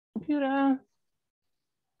Computer.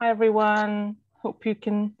 Hi everyone. Hope you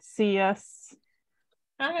can see us.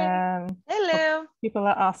 Hi. Hello. People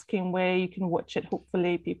are asking where you can watch it.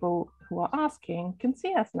 Hopefully people who are asking can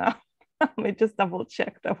see us now. Let me just double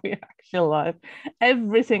check that we're actually live.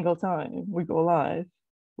 Every single time we go live,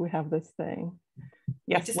 we have this thing.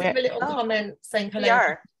 Yes, just leave a little comment saying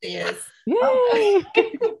hello. Yay! Oh.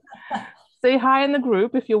 Say hi in the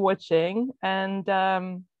group if you're watching, and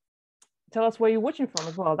tell us where you're watching from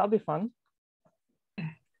as well. That'll be fun.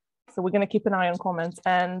 So we're going to keep an eye on comments,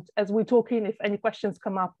 and as we're talking, if any questions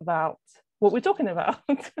come up about what we're talking about,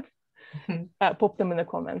 pop them in the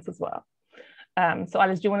comments as well. So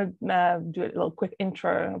Alice, do you want to do a little quick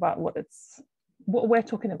intro about what we're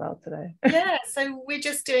talking about today? Yeah, so we're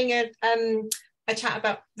just doing a chat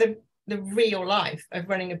about the real life of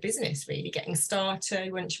running a business, really getting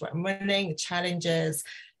started, once you're running, the challenges.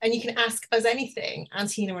 And you can ask us anything.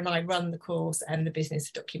 Antina and I run the course and the business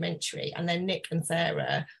documentary, and then Nick and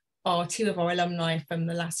Sarah are two of our alumni from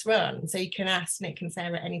the last run. So you can ask Nick and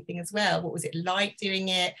Sarah anything as well. What was it like doing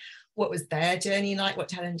it? What was their journey like? What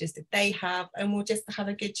challenges did they have? And we'll just have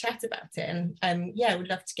a good chat about it. And yeah, we'd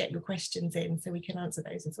love to get your questions in so we can answer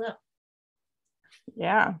those as well.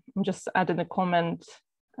 Yeah, I'm just adding a comment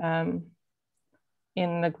in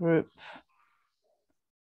the group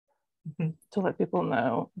to let people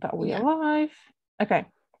know that we are live. Okay.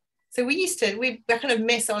 So we kind of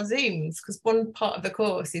miss our Zooms, because one part of the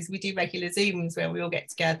course is we do regular Zooms where we all get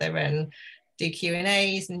together and do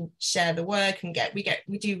Q&As and share the work, and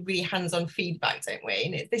we do really hands-on feedback, don't we?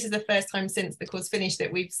 And this is the first time since the course finished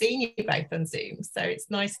that we've seen you both on Zoom, so it's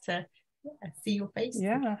nice to see your face.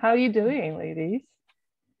 Yeah, how are you doing, ladies?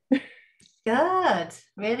 Good,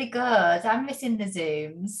 really good. I'm missing the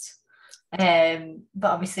Zooms,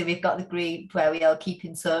 but obviously we've got the group where we all keep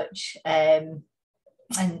in touch, and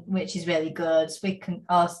which is really good. We can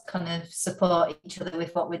all kind of support each other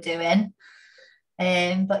with what we're doing.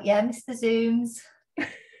 But yeah, I miss the Zooms. I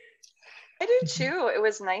do too. It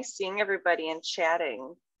was nice seeing everybody and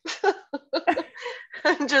chatting,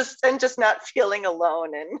 and just not feeling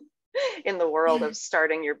alone in the world of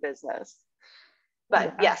starting your business.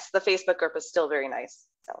 But yes, the Facebook group is still very nice.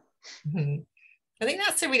 So I think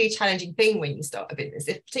that's a really challenging thing when you start a business,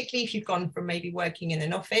 particularly if you've gone from maybe working in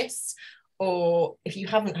an office, or if you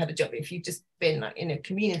haven't had a job, if you've just been like in a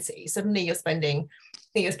community. Suddenly you're spending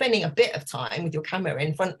a bit of time with your camera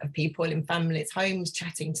in front of people in families' homes,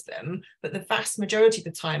 chatting to them. But the vast majority of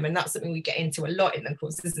the time, and that's something we get into a lot in the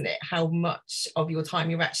course, isn't it? How much of your time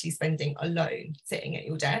you're actually spending alone, sitting at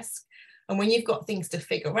your desk. And when you've got things to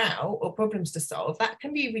figure out or problems to solve, that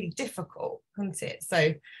can be really difficult, can't it? So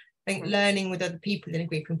I think learning with other people in a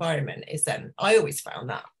group environment is, I always found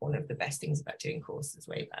that one of the best things about doing courses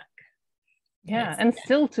way back. Yeah, and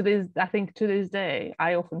still to this day,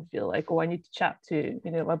 I often feel like, I need to chat to,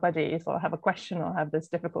 my buddies, or have a question, or have this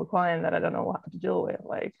difficult client that I don't know what to deal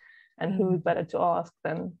with, and who is better to ask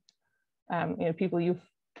than, people you've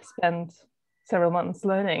spent several months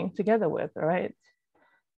learning together with, right?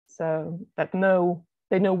 So that they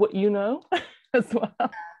know what you know as well,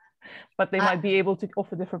 but they might be able to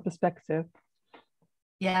offer different perspective.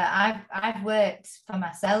 Yeah, I've worked for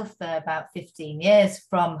myself for about 15 years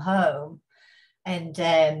from home. And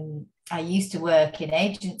I used to work in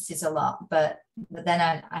agencies a lot, but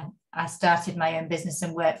then I started my own business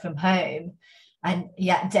and worked from home, and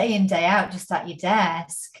day in, day out, just at your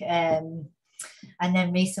desk. And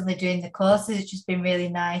then recently doing the courses, it's just been really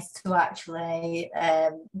nice to actually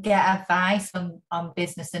get advice on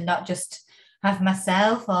business, and not just have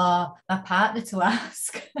myself or my partner to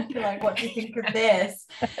ask, like, what do you think of this?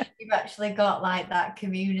 You've actually got like that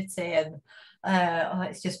community, and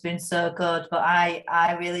it's just been so good. But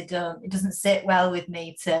I really don't, it doesn't sit well with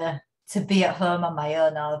me to be at home on my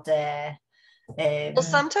own all day. Well,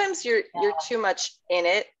 sometimes you're too much in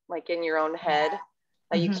it, like in your own head,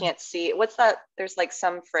 that you can't see. What's that? There's like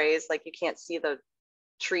some phrase, like you can't see the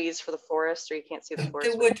trees for the forest, or you can't see the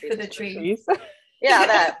forest the wood for the trees. Yeah,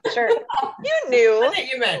 that, sure. You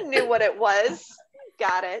knew what it was.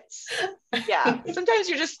 Got it. Yeah, sometimes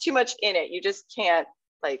you're just too much in it. You just can't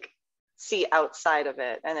like see outside of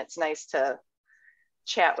it, and it's nice to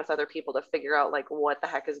chat with other people to figure out like what the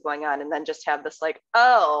heck is going on, and then just have this like,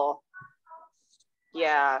 oh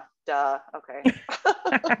yeah, duh, okay.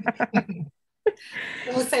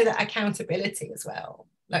 Also that accountability as well,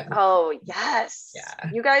 like, oh yes,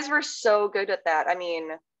 yeah, you guys were so good at that. I mean,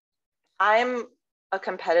 I'm a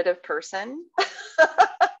competitive person.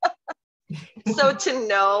 So to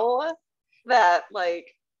know that, like,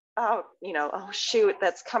 oh shoot,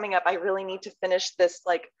 that's coming up, I really need to finish this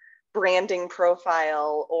like branding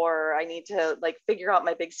profile, or I need to like figure out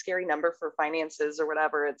my big scary number for finances or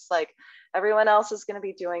whatever. It's like everyone else is going to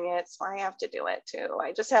be doing it, so I have to do it too.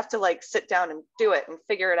 I just have to like sit down and do it and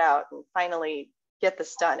figure it out and finally get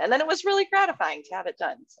this done. And then it was really gratifying to have it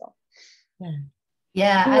done. So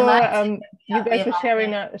yeah, you guys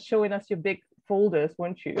were showing us your big folders,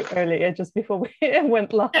 weren't you, earlier, just before we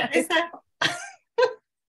went live?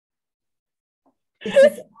 This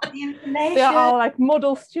is the information. They are all like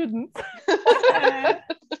model students.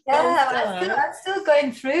 I'm still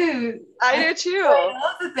going through. I do too.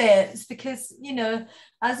 Other bits, because you know,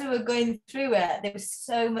 as we were going through it, there was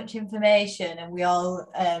so much information, and we all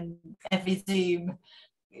every Zoom,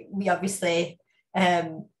 we obviously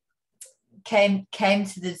came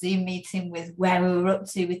to the Zoom meeting with where we were up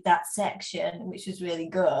to with that section, which was really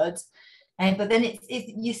good. But then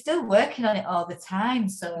you're still working on it all the time,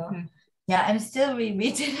 so. Yeah, I'm still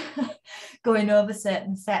rereading, going over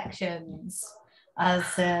certain sections as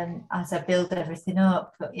I build everything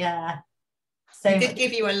up. But yeah, so it did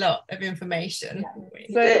give you a lot of information.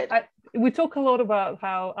 Yeah. So we talk a lot about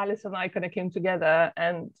how Alice and I kind of came together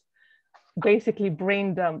and basically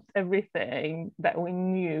brain dumped everything that we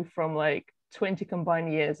knew from like 20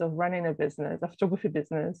 combined years of running a business, a photography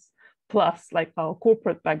business, plus like our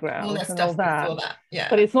corporate background and all that. Yeah.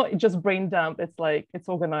 But it's not just brain dump, it's like it's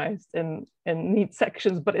organized in neat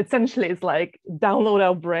sections, but essentially it's like download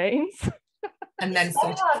our brains and then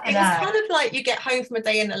sort of, it was kind of like you get home from a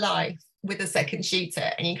day in the life with a second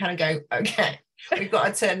shooter and you kind of go, okay, we've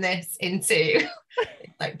got to turn this into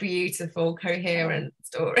like beautiful coherent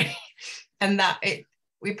story. And that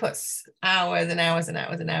we put hours and hours and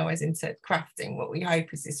hours and hours into crafting what we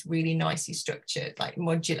hope is this really nicely structured, like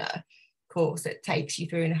modular course that takes you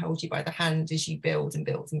through and holds you by the hand as you build and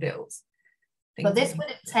build and build. But this would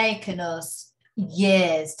have taken us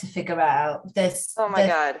years to figure out. There's so much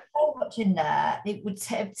in there. It would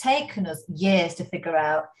have taken us years to figure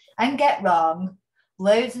out and get wrong.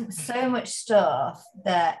 Loads and so much stuff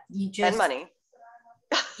that you just... And money.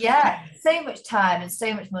 Yeah, so much time and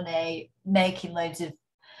so much money making loads of...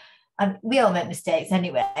 And we all make mistakes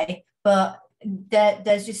anyway, but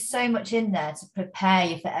there's just so much in there to prepare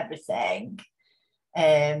you for everything,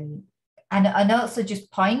 and also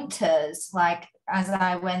just pointers. Like as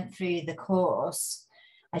I went through the course,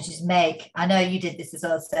 I know you did this as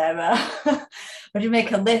well, Sarah, but you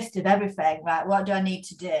make a list of everything. Right, what do I need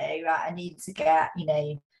to do? Right, I need to get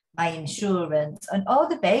my insurance and all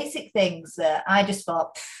the basic things that I just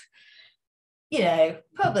thought,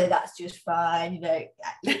 probably that's just fine.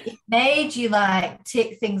 It made you like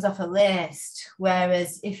tick things off a list.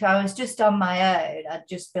 Whereas if I was just on my own, I'd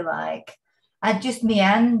just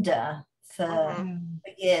meander for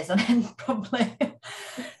years on end probably.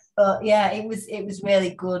 But yeah, it was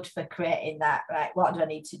really good for creating that, right? What do I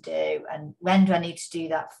need to do? And when do I need to do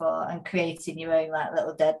that for? And creating your own like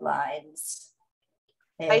little deadlines.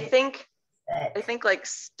 I think like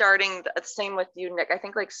starting, same with you, Nick, I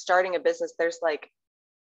think like starting a business, there's like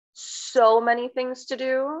so many things to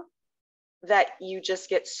do that you just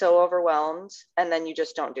get so overwhelmed and then you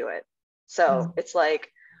just don't do it. So it's like,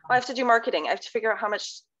 I have to do marketing. I have to figure out how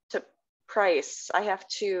much to price. I have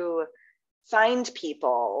to find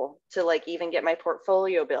people to like even get my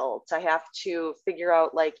portfolio built. I have to figure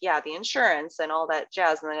out like, the insurance and all that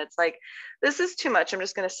jazz. And then it's like, this is too much. I'm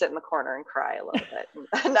just going to sit in the corner and cry a little bit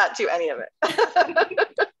and not do any of it.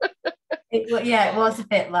 It was a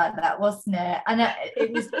bit like that, wasn't it? And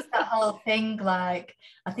it was just that whole thing, like,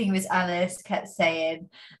 I think it was Alice kept saying,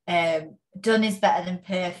 done is better than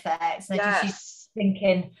perfect. So I just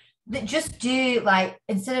thinking, just do, like,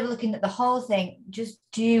 instead of looking at the whole thing, just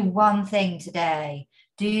do one thing today.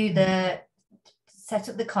 Set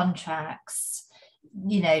up the contracts,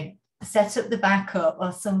 set up the backup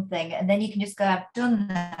or something, and then you can just go, I've done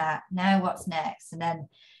that, now what's next? And then,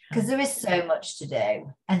 because there is so much to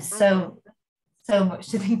do and so much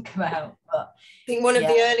to think about. But I think one of the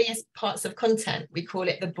earliest parts of content, we call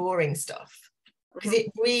it the boring stuff, because it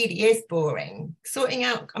really is boring. Sorting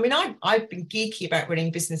out, I mean, I've been geeky about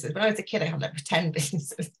running businesses. When I was a kid, I had like pretend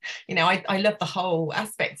businesses. I love the whole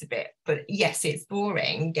aspect of it. But yes, it's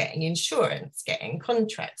boring getting insurance, getting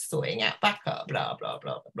contracts, sorting out backup, blah, blah,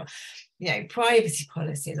 blah, blah, blah. Privacy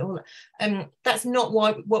policies, all that. That's not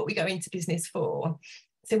what we go into business for.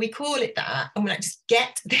 So we call it that, and we're like, just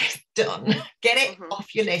get this done, get it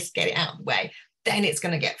off your list, get it out of the way. Then it's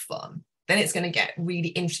going to get fun. Then it's going to get really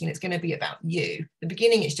interesting. It's going to be about you. The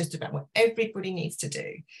beginning is just about what everybody needs to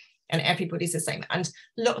do, and everybody's the same. And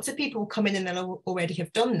lots of people come in and they'll already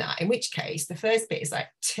have done that, in which case the first bit is like,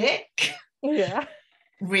 tick. Yeah.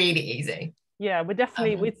 Really easy. Yeah, we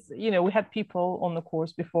definitely, it's, you know, we had people on the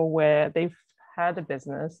course before where they've had a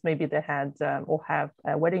business, maybe they had or have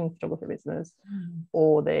a wedding photography business,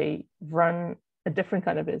 or they run a different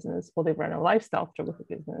kind of business, or they run a lifestyle photography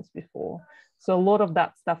business before. So a lot of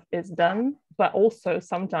that stuff is done, but also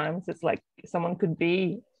sometimes it's like someone could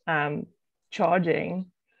be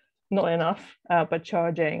charging not enough, but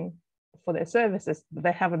charging for their services, but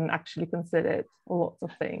they haven't actually considered lots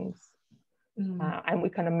of things. And we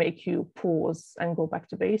kind of make you pause and go back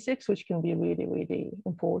to basics, which can be really, really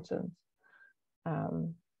important.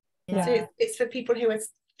 So it's for people who are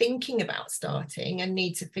thinking about starting and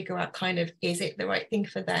need to figure out kind of, is it the right thing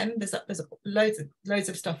for them? There's loads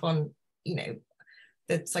of stuff on, you know,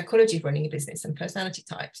 the psychology of running a business and personality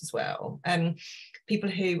types as well.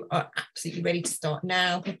 People who are absolutely ready to start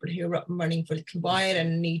now, people who are up and running for a little while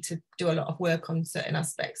and need to do a lot of work on certain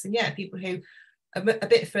aspects, and people who are a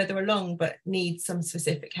bit further along but need some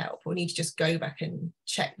specific help or need to just go back and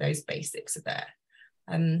check those basics are there.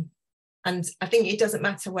 And I think it doesn't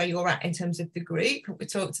matter where you're at in terms of the group. We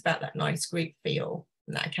talked about that nice group feel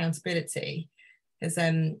and that accountability, because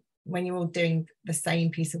when you're all doing the same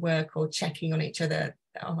piece of work or checking on each other,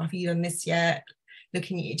 oh, have you done this yet?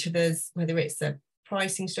 Looking at each other's, whether it's a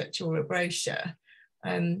pricing structure or a brochure,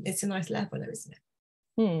 it's a nice level, isn't it?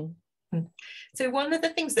 So one of the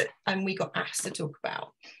things that we got asked to talk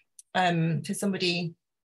about, to somebody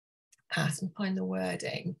asked, and find the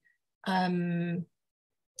wording, I've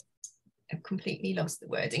completely lost the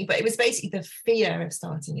wording, but it was basically the fear of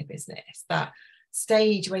starting a business, that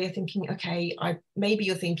stage where you're thinking, okay, maybe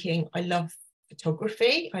you're thinking, I love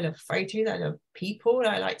photography, I love photos, I love people,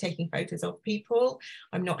 I like taking photos of people,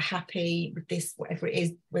 I'm not happy with this, whatever it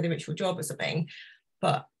is, whether it's your job or something,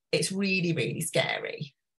 but it's really, really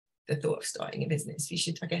scary, the thought of starting a business. You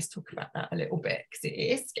should, I guess, talk about that a little bit, because it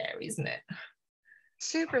is scary, isn't it?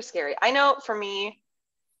 Super scary. I know for me,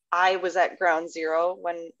 I was at ground zero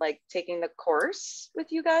when like taking the course with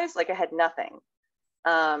you guys. Like I had nothing.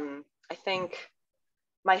 I think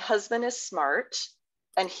my husband is smart,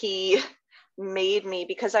 and he made me,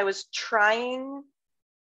 because I was trying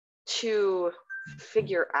to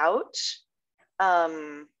figure out,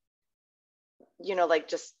 you know, like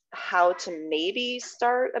just how to maybe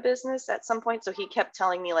start a business at some point. So he kept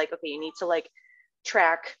telling me like, okay, you need to like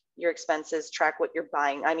track your expenses, track what you're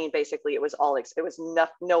buying. I mean, basically it was all, it was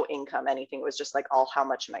no income, anything. It was just like, all, how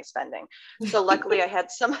much am I spending? So luckily I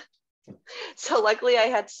had some of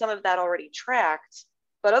that already tracked,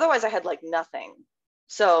 but otherwise I had like nothing.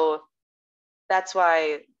 So that's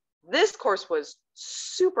why this course was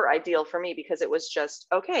super ideal for me, because it was just,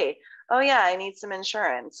 okay, oh yeah, I need some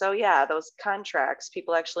insurance. So yeah, those contracts,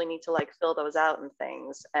 people actually need to like fill those out and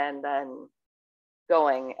things, and then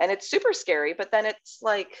going. And it's super scary, but then it's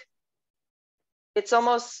like, it's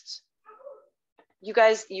almost, you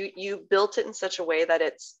guys, you built it in such a way that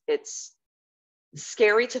it's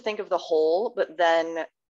scary to think of the whole, but then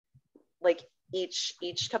like each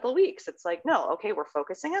couple of weeks, it's like, no, okay, we're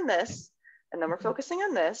focusing on this, and then we're focusing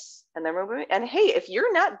on this, and then we're moving. And hey, if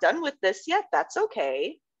you're not done with this yet, that's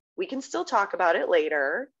okay. We can still talk about it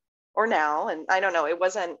later or now. And I don't know, it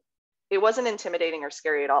wasn't intimidating or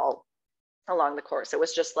scary at all along the course. It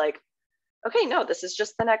was just like, okay, no, this is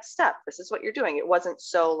just the next step. This is what you're doing. It wasn't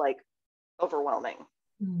so like overwhelming.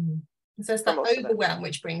 So it's that overwhelm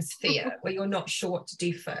which brings fear, where you're not sure what to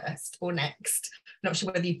do first or next, not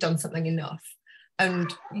sure whether you've done something enough.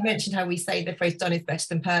 And you mentioned how we say the phrase done is better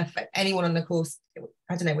than perfect. Anyone on the course,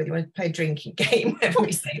 I don't know whether you want to play a drinking game whenever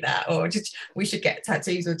we say that, or just we should get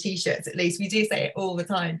tattoos or t-shirts at least. We do say it all the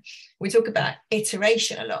time. We talk about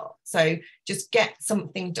iteration a lot. So just get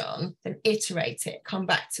something done, then iterate it, come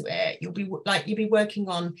back to it. You'll be working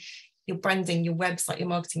on your branding, your website, your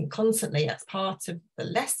marketing constantly. That's part of the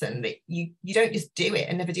lesson, that you don't just do it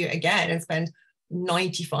and never do it again and spend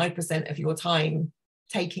 95% of your time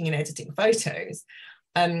taking and editing photos.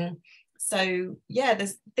 So yeah,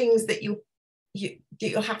 there's things that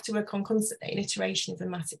you'll have to work on constantly, and iteration is a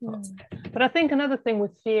massive part. But I think another thing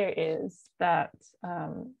with fear is that I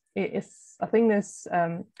think this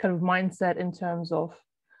kind of mindset in terms of,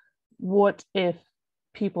 what if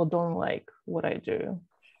people don't like what I do?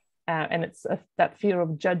 And it's that fear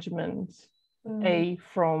of judgment,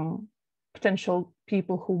 from potential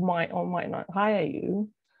people who might or might not hire you,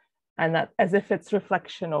 and that as if it's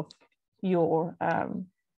reflection of your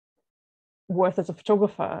worth as a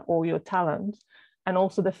photographer or your talent. And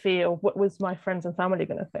also the fear of, what was my friends and family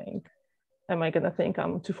going to think? Am I going to think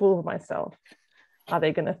I'm too full of myself? Are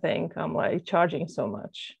they going to think I'm like charging so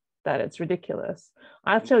much that it's ridiculous?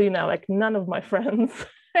 I'll tell you now, like none of my friends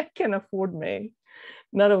can afford me.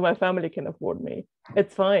 None of my family can afford me.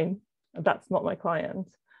 It's fine. That's not my client.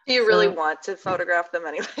 Do you really want to photograph them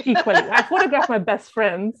anyway? Equally, I photograph my best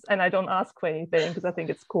friends and I don't ask for anything because I think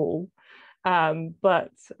it's cool.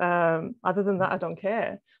 But other than that, I don't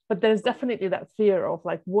care. But there's definitely that fear of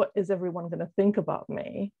like, what is everyone going to think about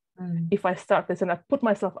me if I start this and I put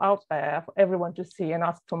myself out there for everyone to see and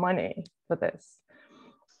ask for money for this?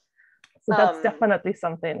 So that's definitely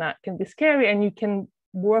something that can be scary, and you can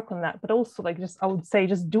work on that. But also, like, I would say,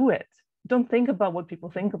 just do it. Don't think about what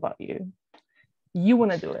people think about you. You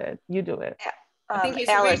want to do it, you do it. Yeah. I think it's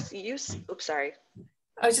Alice, oops, sorry.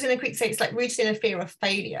 I was just going to quick say, it's like rooted in a fear of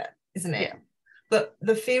failure, isn't it? Yeah. But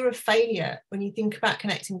the fear of failure, when you think about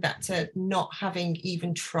connecting that to not having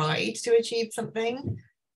even tried to achieve something,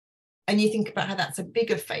 and you think about how that's a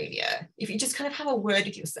bigger failure, if you just kind of have a word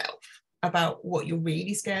with yourself about what you're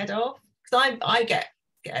really scared of, because I get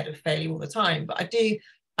scared of failure all the time, but I do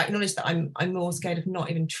acknowledge that I'm more scared of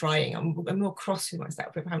not even trying. I'm more cross with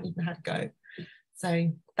myself if I haven't even had a go.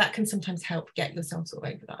 So that can sometimes help get yourself sort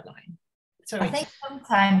of over that line. Sorry. I think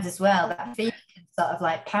sometimes as well that fear can sort of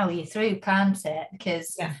like power you through, can't it?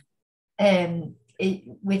 Because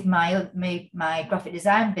with my graphic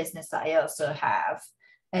design business that I also have,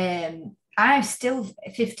 I'm still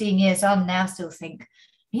 15 years on now, still think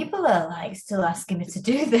people are like still asking me to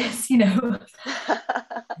do this, you know.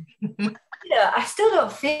 I still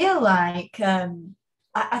don't feel like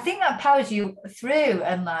I think that powers you through,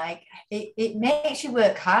 and like it makes you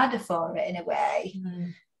work harder for it in a way.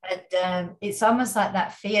 And it's almost like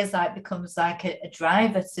that fear like becomes like a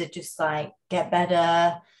driver to just like get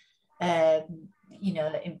better,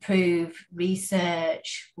 improve,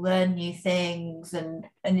 research, learn new things, and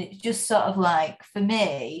it's just sort of like, for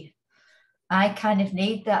me, I kind of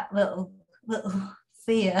need that little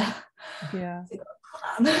fear. Yeah.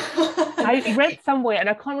 I read somewhere, and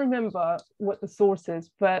I can't remember what the source is,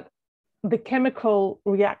 but the chemical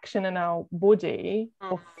reaction in our body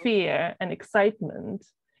of fear and excitement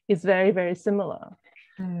is very, very similar.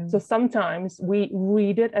 So sometimes we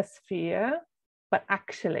read it as fear, but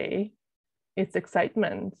actually it's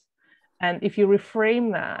excitement. And if you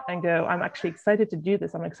reframe that and go, I'm actually excited to do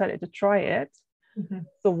this, I'm excited to try it.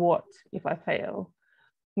 So what if I fail?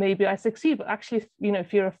 Maybe I succeed, but actually,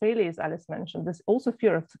 fear of failure, as Alice mentioned, there's also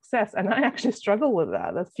fear of success. And I actually struggle with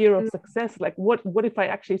that, the fear of success. Like, what if I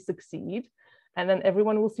actually succeed and then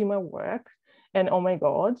everyone will see my work and, oh my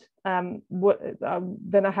God,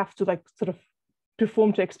 then I have to like sort of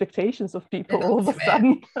perform to expectations of people all of a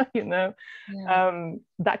sudden,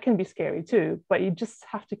 that can be scary too, but you just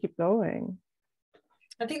have to keep going.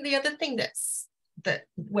 I think the other thing that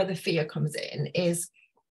where the fear comes in is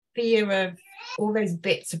fear of all those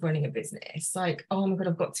bits of running a business, like, oh my God,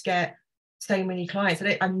 I've got to get so many clients.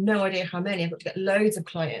 I have no idea how many. I've got to get loads of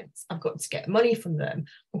clients. I've got to get money from them.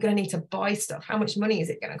 I'm going to need to buy stuff. How much money is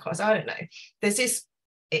it going to cost? I don't know.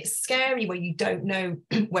 It's scary where you don't know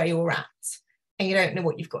where you're at and you don't know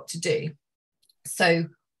what you've got to do. So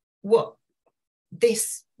what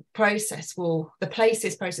this process will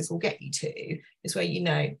get you to is where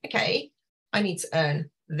okay, I need to earn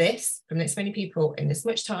this from this many people in this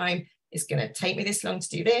much time. It's going to take me this long to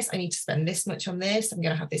do this. I need to spend this much on this. I'm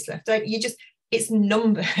going to have this left over. It's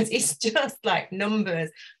numbers. It's just like numbers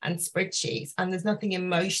and spreadsheets. And there's nothing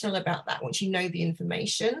emotional about that once you know the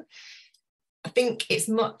information. I think it's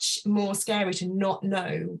much more scary to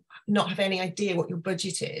not have any idea what your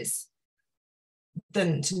budget is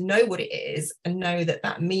than to know what it is and know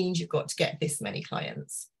that means you've got to get this many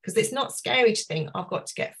clients. Because it's not scary to think, I've got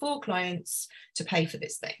to get 4 clients to pay for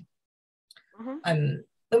this thing.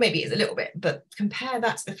 Or maybe it's a little bit, but compare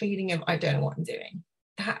that to the feeling of, I don't know what I'm doing.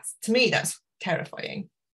 To me, that's terrifying.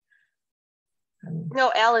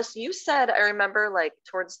 No, Alice, you said, I remember like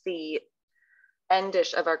towards the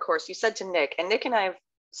endish of our course, you said to Nick, and Nick and I have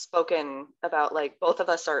spoken about like both of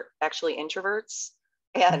us are actually introverts,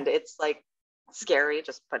 and it's like scary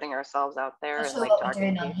just putting ourselves out there and like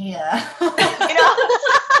talking to here.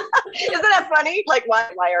 Isn't that funny? Like, why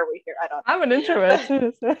are we here? I'm an introvert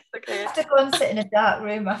too. So. Okay. I have to go and sit in a dark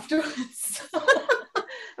room afterwards. I'm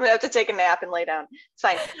gonna have to take a nap and lay down. It's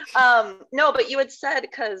fine. No, but you had said,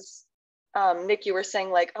 because Nick, you were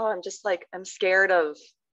saying like, oh, I'm scared of,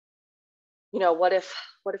 what if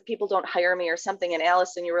people don't hire me or something? And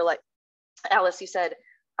Alice, you were like, Alice, you said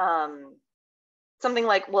something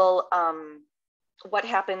like, well, what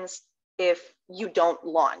happens if you don't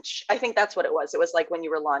launch? I think that's what it was. It was like when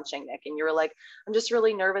you were launching, Nick, and you were like, I'm just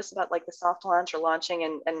really nervous about like the soft launch or launching.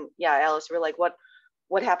 And yeah, Alice, you were like,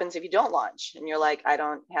 what happens if you don't launch? And you're like, I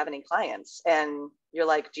don't have any clients. And you're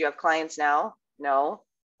like, do you have clients now? No.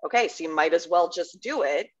 Okay, so you might as well just do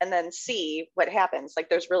it and then see what happens. Like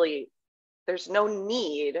there's no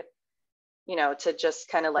need you know, to just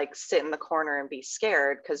kind of like sit in the corner and be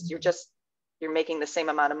scared, because you're making the same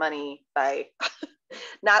amount of money by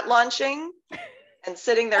not launching and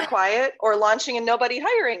sitting there quiet, or launching and nobody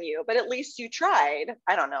hiring you, but at least you tried.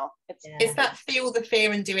 I don't know. It's that feel the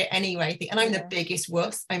fear and do it anyway thing. And I'm the biggest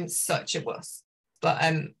wuss. I'm such a wuss. But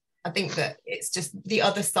I think that it's just the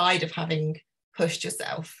other side of having pushed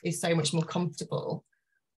yourself is so much more comfortable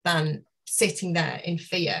than sitting there in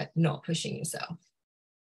fear, not pushing yourself.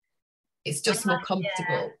 It's just more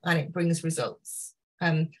comfortable and it brings results.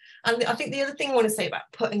 And I think the other thing I want to say about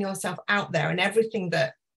putting yourself out there and everything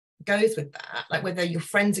that goes with that, like whether your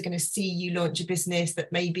friends are going to see you launch a business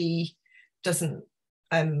that maybe doesn't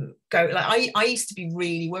go, like I used to be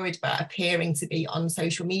really worried about appearing to be on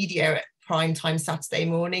social media at prime time Saturday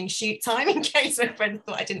morning shoot time in case my friends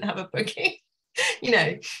thought I didn't have a booking. You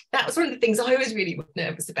know, that was one of the things I was really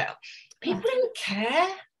nervous about. People don't care.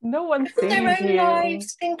 No one sees their own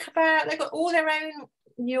lives to think about. They've got all their own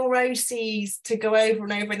neuroses to go over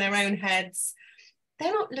and over in their own heads.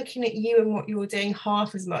 They're not looking at you and what you're doing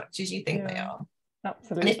half as much as you think they are.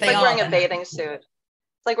 Absolutely. It's like wearing a bathing suit.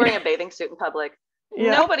 It's like wearing a bathing suit in public.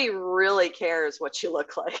 Yeah. Nobody really cares what you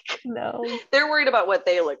look like. No. They're worried about what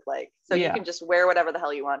they look like. So you can just wear whatever the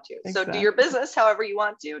hell you want to. Exactly. So do your business however you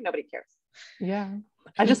want to. Nobody cares. Yeah.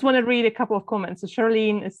 I just want to read a couple of comments. So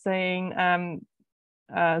Charlene is saying,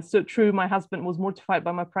 so true, my husband was mortified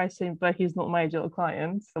by my pricing, but he's not my ideal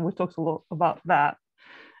client. So we talked a lot about that.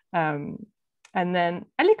 And then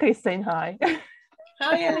Elika is saying hi.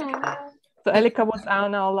 Hi, Elika. So Elika was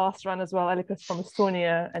on our last run as well. Elika's from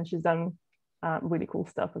Estonia, and she's done really cool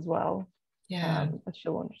stuff as well. Yeah. That she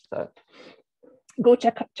launched. So go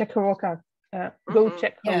check her work out. Go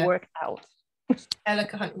check her work out.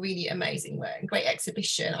 Elika Hunt, really amazing work. Great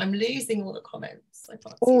exhibition. I'm losing all the comments.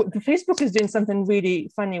 The Facebook is doing something really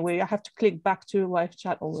funny where I have to click back to live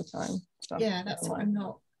chat all the time. So yeah, that's what I'm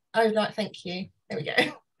not. Oh, right, thank you. There we go.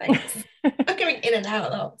 Thanks. I'm going in and out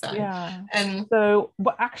the whole time. Yeah. So,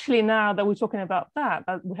 but actually, now that we're talking about that,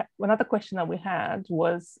 another question that we had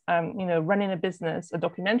was, running a business, a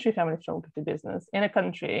documentary family photography business in a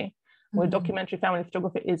country where documentary family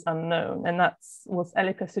photography is unknown, and was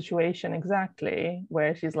Elika's situation exactly,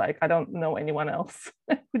 where she's like, I don't know anyone else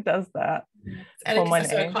who does that. I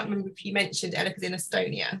can't remember if you mentioned Elika's in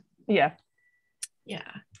Estonia. Yeah.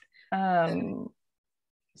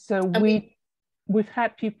 So we've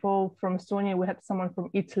had people from Estonia. We had someone from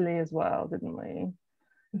Italy as well, didn't we?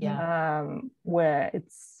 Yeah. Where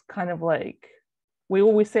it's kind of like, we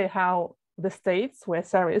always say how the States, where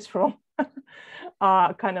Sarah is from,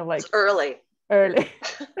 are kind of like it's early. And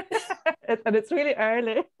it's really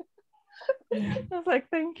early. I was like,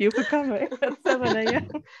 thank you for coming at 7 a.m.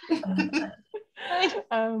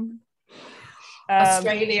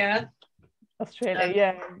 Australia,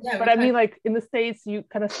 yeah. But I mean, like in the States, you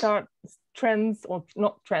kind of start trends, or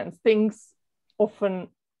not trends, things often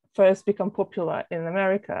first become popular in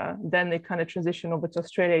America, then they kind of transition over to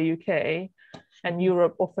Australia, UK, and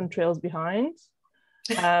Europe often trails behind.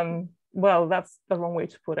 Well, that's the wrong way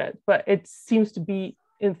to put it, but it seems to be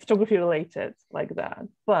in photography related like that.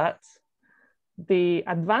 But the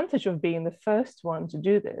advantage of being the first one to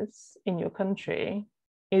do this in your country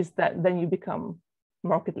is that then you become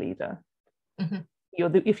market leader.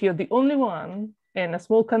 If you're the only one in a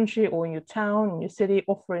small country or in your town, in your city,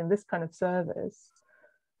 offering this kind of service,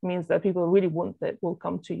 means that people really want it will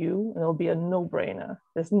come to you, and it'll be a no-brainer.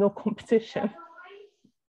 There's no competition.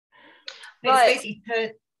 But it's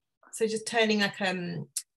basically so just turning like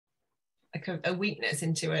a weakness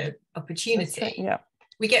into an opportunity. Yeah.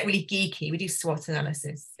 We get really geeky. We do SWOT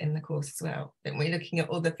analysis in the course as well. And we're looking at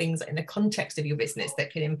all the things in the context of your business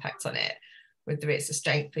that can impact on it, whether it's a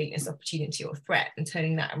strength, weakness, opportunity, or threat, and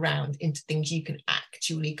turning that around into things you can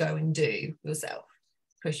actually go and do yourself,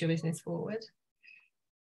 push your business forward.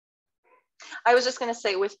 I was just going to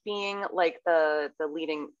say, with being like the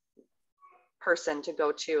leading person to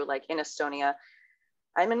go to, like in Estonia,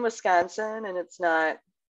 I'm in Wisconsin, and it's not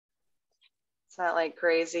like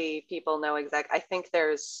crazy people know exact. I think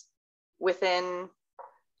there's within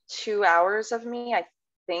 2 hours of me, I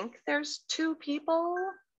think there's 2 people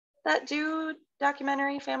that do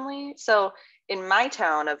documentary family. So in my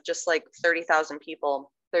town of just like 30,000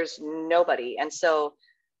 people, there's nobody. And so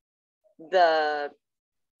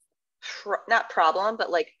not problem,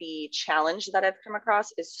 but like the challenge that I've come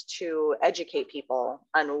across is to educate people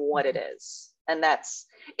on what it is. And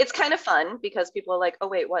it's kind of fun because people are like, oh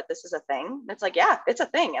wait, what, this is a thing? And it's like, yeah, it's a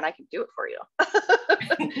thing and I can do it for you.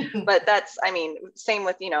 But same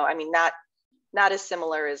with, not as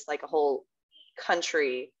similar as like a whole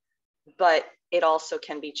country, but it also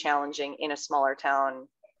can be challenging in a smaller town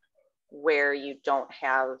where you don't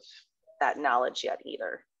have that knowledge yet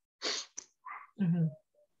either. Mm-hmm.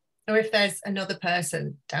 Or if there's another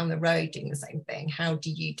person down the road doing the same thing, how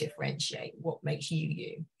do you differentiate what makes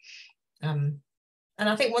you? And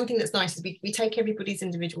I think one thing that's nice is we take everybody's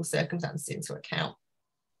individual circumstances into account.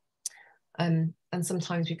 And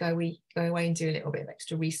sometimes we go away and do a little bit of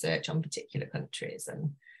extra research on particular countries,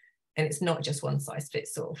 and it's not just one size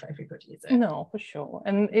fits all for everybody, is it? No, for sure.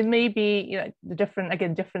 And it may be, you know, the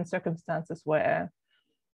different circumstances where,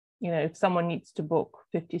 you know, if someone needs to book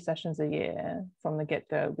 50 sessions a year from the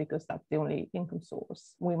get-go because that's the only income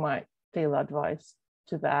source, we might tailor advice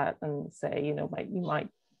to that and say, you know, you might,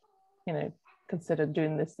 you know, consider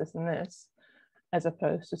doing this, this, and this, as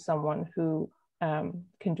opposed to someone who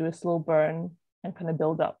can do a slow burn and kind of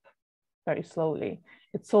build up very slowly.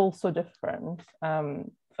 It's all so different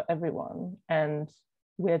for everyone, and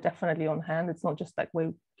we're definitely on hand. It's not just like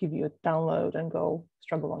we give you a download and go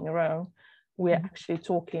struggle on your own. We're actually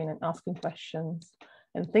talking and asking questions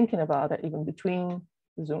and thinking about it even between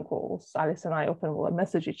the Zoom calls. Alice and I often will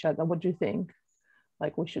message each other, what do you think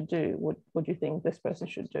like we should do? What do you think this person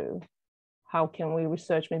should do? How can we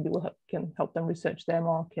research? Maybe can help them research their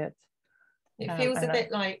market. It feels a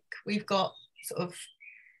bit like we've got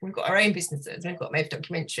our own businesses, we've got Maeve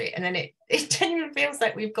Documentary, and then it genuinely feels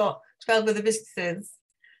like we've got 12 other businesses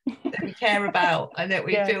that we care about and that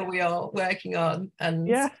we feel we are working on, and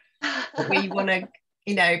we want to,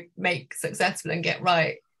 you know, make successful and get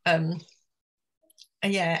right. And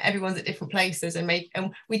everyone's at different places, and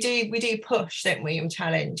we do push, don't we, and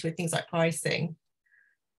challenge with things like pricing.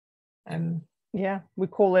 We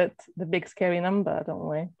call it the big scary number, don't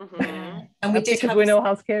we? Mm-hmm. And we know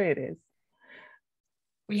how scary it is.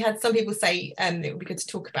 We had some people say it would be good to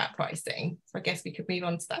talk about pricing, so I guess we could move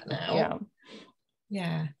on to that now.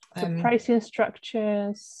 So pricing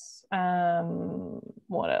structures,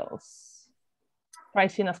 what else?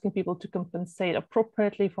 Pricing, asking people to compensate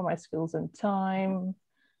appropriately for my skills and time,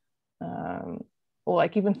 or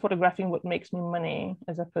like even photographing what makes me money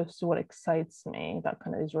as opposed to what excites me. That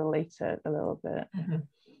kind of is related a little bit. Mm-hmm.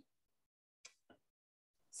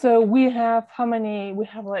 So we have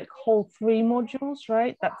like whole 3 modules,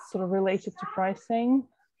 right? That's sort of related to pricing.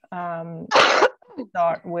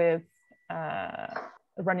 Start with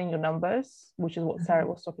running your numbers, which is what Sarah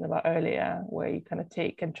was talking about earlier, where you kind of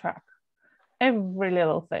take and track every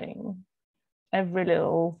little thing, every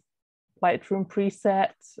little Lightroom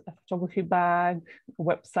preset, a photography bag, a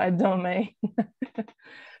website domain,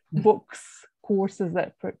 books, courses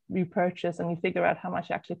that you purchase, and you figure out how much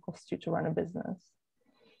it actually costs you to run a business.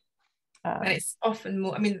 And it's often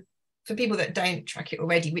more, I mean, for people that don't track it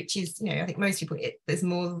already, which is, you know, I think most people, there's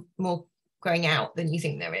more going out than you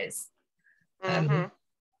think there is. And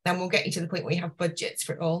we'll get you to the point where you have budgets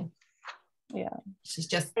for it all. Yeah. Which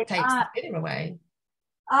just takes the spinner away.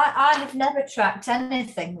 I have never tracked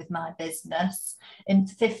anything with my business in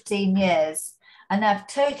 15 years, and I've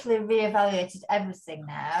totally reevaluated everything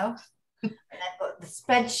now. And I've got the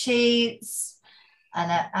spreadsheets,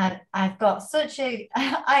 and I've got such a,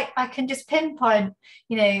 I can just pinpoint,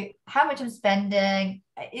 you know, how much I'm spending.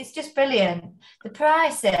 It's just brilliant. The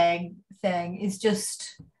pricing thing is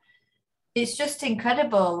just, it's just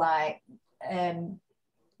incredible. Like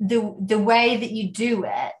the way that you do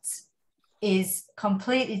it is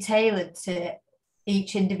completely tailored to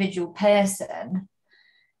each individual person,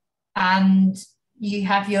 and you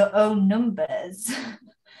have your own numbers.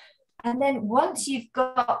 And then once you've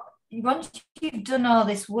done all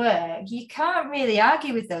this work, you can't really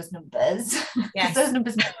argue with those numbers. Yes. Those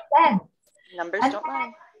numbers make sense. Numbers don't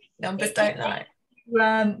lie. Numbers don't lie.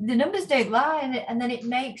 The numbers don't lie, and then it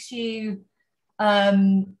makes you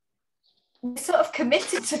sort of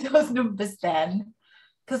committed to those numbers then,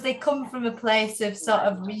 because they come from a place of sort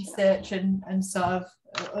of research and sort of...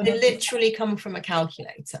 They literally come from a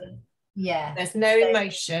calculator. Yeah. There's no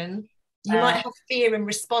emotion. You might have fear in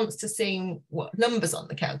response to seeing what numbers on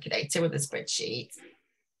the calculator or the spreadsheet,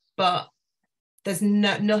 but there's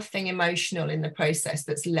nothing emotional in the process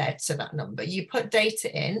that's led to that number. You put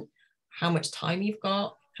data in, how much time you've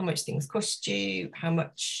got, how much things cost you, how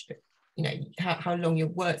much, you know, how long your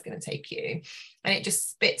work's going to take you, and it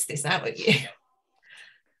just spits this out at you.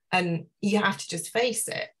 And you have to just face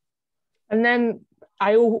it. And then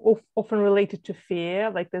I often relate it to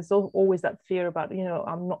fear. Like there's always that fear about, you know,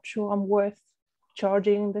 I'm not sure I'm worth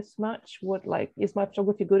charging this much. Is my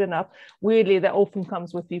photography good enough? Weirdly, that often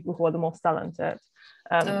comes with people who are the most talented.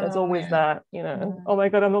 There's always that, you know, oh my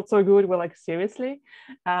God, I'm not so good. We're like, seriously?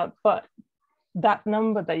 But that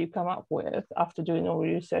number that you come up with after doing all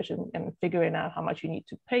your research and figuring out how much you need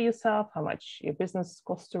to pay yourself, how much your business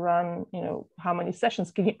costs to run, you know, how many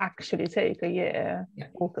sessions can you actually take a year,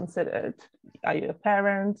 all considered. Are you a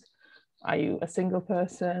parent? Are you a single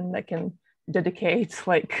person that can dedicate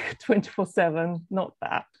like 24/7, not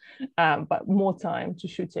that, but more time to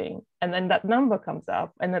shooting? And then that number comes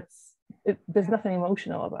up, and there's nothing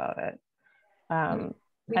emotional about it.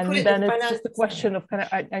 And then it's just a question of kind of,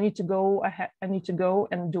 I need to go ahead, I need to go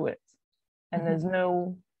and do it. And there's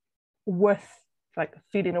no worth, like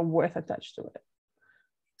feeling a worth attached to it.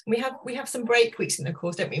 We have some break weeks in the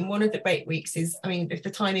course, don't we? And one of the break weeks is, I mean, if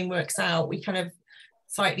the timing works out, we kind of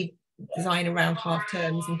slightly design around half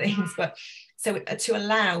terms and things, but so to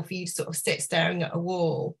allow for you to sort of sit staring at a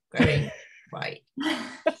wall going, right.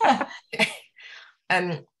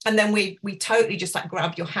 And then we totally just like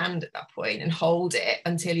grab your hand at that point and hold it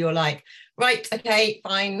until you're like, right, okay,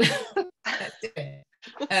 fine, let's do it.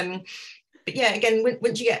 But yeah, again,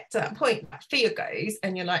 once you get to that point, that fear goes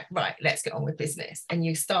and you're like, right, let's get on with business. And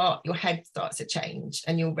your head starts to change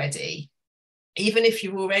and you're ready. Even if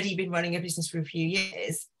you've already been running a business for a few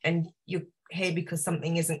years and you're here because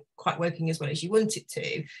something isn't quite working as well as you want it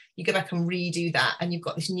to, you go back and redo that and you've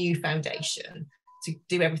got this new foundation to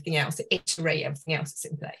do everything else, to iterate everything else that's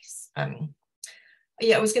in place.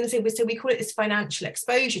 I was going to say, so we call it this financial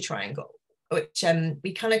exposure triangle, which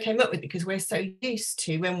we kind of came up with because we're so used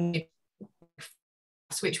to when we,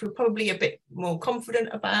 which we're probably a bit more confident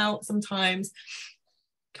about sometimes,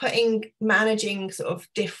 managing sort of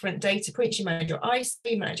different data points. You manage your ISO,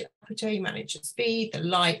 you manage your aperture, you manage your speed, the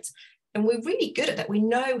light, and we're really good at that. We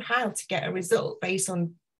know how to get a result based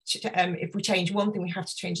on if we change one thing, we have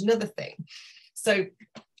to change another thing. So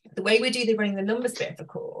the way we do the running the numbers bit of the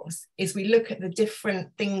course is we look at the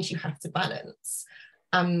different things you have to balance.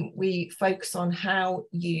 We focus on how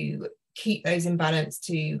you keep those in balance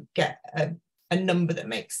to get a number that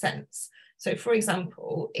makes sense. So for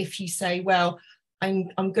example, if you say, well,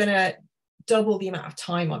 I'm going to double the amount of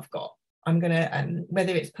time I've got. I'm going to,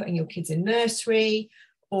 whether it's putting your kids in nursery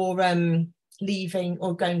or leaving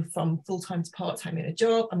or going from full-time to part-time in a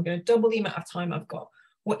job, I'm going to double the amount of time I've got.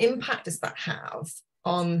 What impact does that have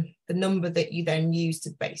on the number that you then use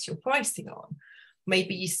to base your pricing on?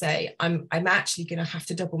 Maybe you say, I'm actually going to have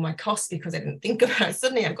to double my costs because I didn't think about it.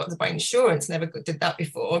 Suddenly I've got to buy insurance, never did that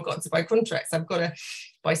before. I've got to buy contracts, I've got to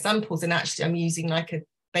buy samples, and actually I'm using like a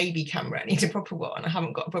baby camera, I need a proper one, I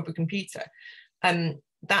haven't got a proper computer.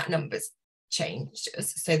 That number's changed.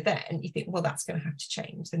 So then you think, well, that's going to have to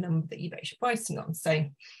change the number that you base your pricing on. So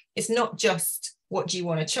it's not just what do you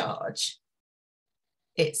want to charge,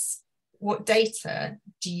 it's what data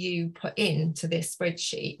do you put into this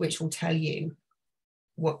spreadsheet, which will tell you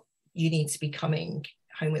what you need to be coming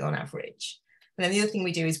home with on average. And then the other thing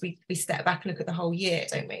we do is we step back and look at the whole year,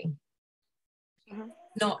 don't we? Mm-hmm.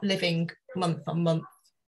 Not living month on month,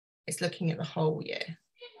 it's looking at the whole year.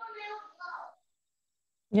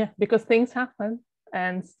 Yeah, because things happen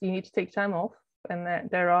and you need to take time off, and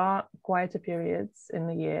there are quieter periods in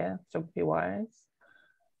the year, photography wise.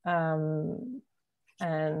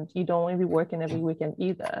 And you don't want to be working every weekend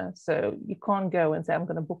either. So you can't go and say, I'm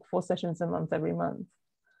going to book 4 sessions a month every month.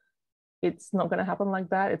 It's not going to happen like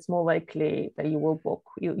that. It's more likely that you will book.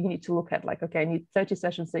 You need to look at like, okay, I need 30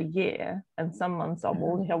 sessions a year. And some months I'll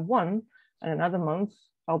only have 1. And another month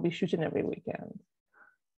I'll be shooting every weekend.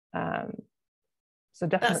 So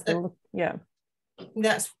definitely,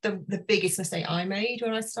 That's the biggest mistake I made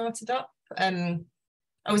when I started up.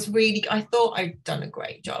 I thought I'd done a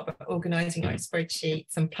great job at organising my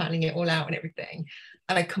spreadsheets and planning it all out and everything.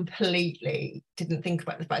 And I completely didn't think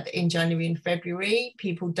about the fact that in January and February,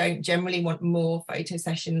 people don't generally want more photo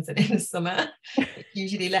sessions than in the summer.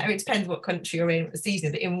 Usually, it depends what country you're in, what the season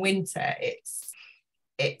is. But in winter, it's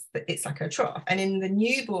like a trough. And in the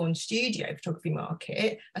newborn studio photography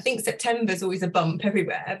market, I think September's always a bump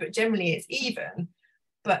everywhere, but generally it's even.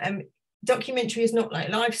 But documentary is not like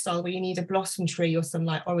lifestyle where you need a blossom tree or some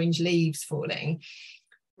like orange leaves falling,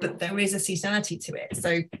 but there is a seasonality to it.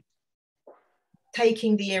 So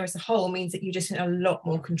taking the year as a whole means that you just have a lot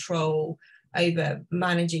more control over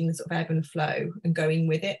managing the sort of ebb and flow and going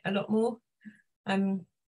with it a lot more. And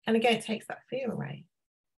again, it takes that fear away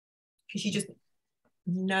because you just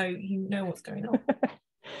know what's going on.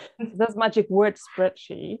 Those magic word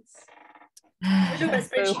spreadsheets.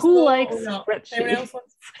 So who likes spreadsheets?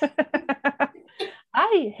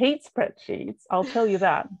 I hate spreadsheets, I'll tell you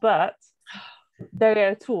that, but they're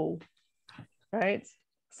a tool, right?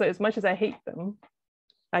 So as much as I hate them,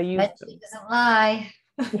 I use them. Doesn't lie.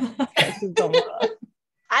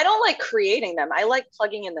 I don't like creating them. I like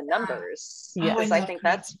plugging in the numbers because I think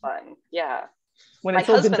that's fun. Yeah. when My it's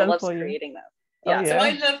all been husband done loves for you. creating them. Oh, Yeah. So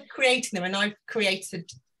I love creating them, and I've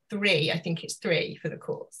created 3, I think it's 3 for the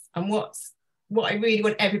course. And what I really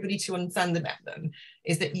want everybody to understand about them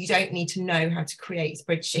is that you don't need to know how to create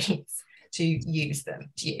spreadsheets to use them.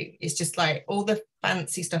 It's just like all the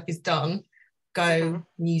fancy stuff is done, go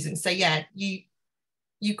use them. So yeah, you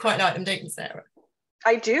quite like them, don't you, Sarah?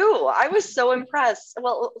 I do. I was so impressed.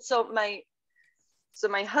 Well, so my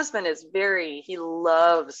husband is he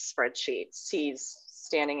loves spreadsheets. He's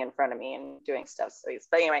standing in front of me and doing stuff.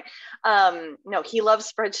 But anyway, no, he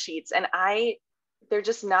loves spreadsheets, and they're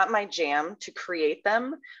just not my jam to create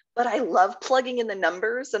them, but I love plugging in the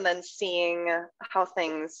numbers and then seeing how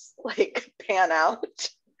things like pan out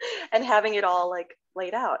and having it all like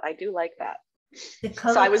laid out. I do like that.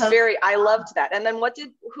 So I loved that. And then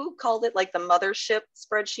who called it like the mothership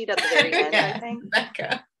spreadsheet at the very end? Yeah, I think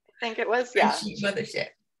Rebecca. I think it was, yeah. Spreadsheet mothership.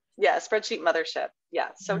 Yeah, spreadsheet mothership. Yeah,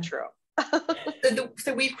 so true.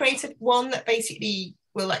 So we've created one that basically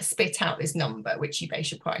will like spit out this number, which you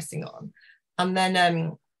base your pricing on. And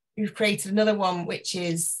then we've created another one, which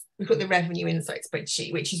is, we've got the revenue insight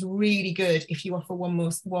spreadsheet, which is really good if you offer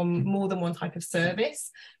more than one type of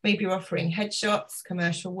service. Maybe you're offering headshots,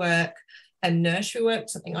 commercial work, and nursery work,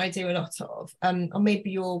 something I do a lot of, or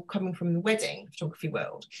maybe you're coming from the wedding photography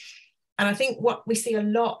world. And I think what we see a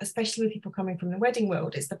lot, especially with people coming from the wedding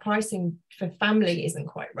world, is the pricing for family isn't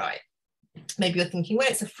quite right. Maybe you're thinking, well,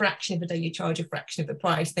 it's a fraction of a day, you charge a fraction of the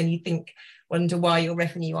price, then you wonder why your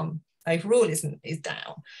revenue on overall is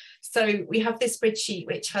down. So we have this spreadsheet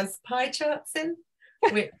which has pie charts in,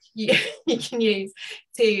 which you can use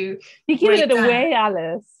to... You're giving it away,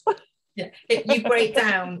 Alice. Yeah, you break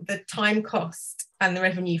down the time cost and the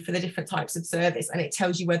revenue for the different types of service, and it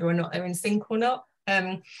tells you whether or not they're in sync or not.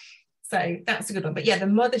 So that's a good one. But yeah, the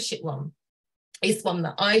mothership one is one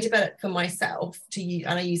that I developed for myself to use,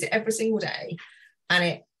 and I use it every single day. And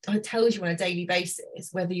it tells you on a daily basis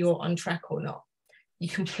whether you're on track or not. You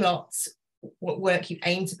can plot what work you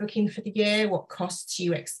aim to book in for the year, what costs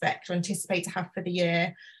you expect or anticipate to have for the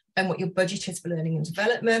year, and what your budget is for learning and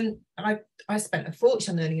development. I spent a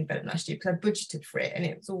fortune on learning and development last year because I budgeted for it and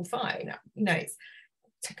it was all fine. You know, it's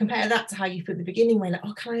to compare that to how you feel at the beginning, where like,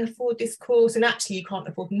 oh, can I afford this course? And actually you can't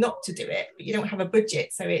afford not to do it, but you don't have a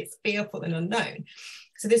budget, so it's fearful and unknown.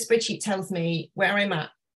 So this spreadsheet tells me where I'm at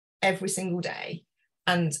every single day,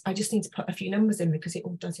 and I just need to put a few numbers in because it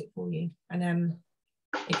all does it for you. And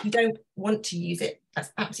if you don't want to use it,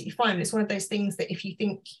 that's absolutely fine. But it's one of those things that if you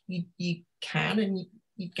think you can and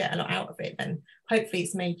you get a lot out of it, then hopefully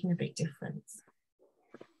it's making a big difference.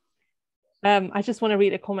 I just want to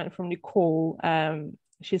read a comment from Nicole.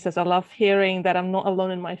 She says, I love hearing that I'm not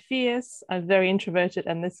alone in my fears. I'm very introverted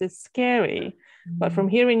and this is scary. But from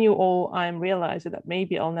hearing you all, I'm realizing that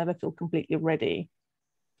maybe I'll never feel completely ready.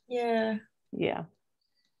 Yeah.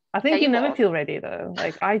 I think you never feel ready though.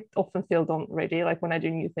 Like I often feel not ready, like when I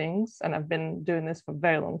do new things, and I've been doing this for a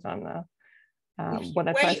very long time now. When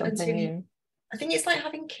I try something new. I think it's like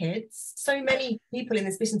having kids. So many people in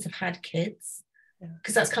this business have had kids,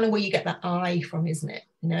 because that's kind of where you get that eye from, isn't it?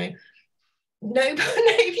 You know, no,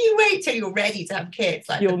 if you wait till you're ready to have kids,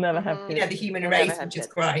 like you'll never have kids. You know, the human race will just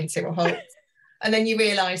grind to a halt. And then you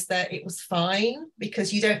realise that it was fine,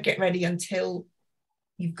 because you don't get ready until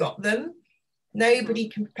you've got them. Nobody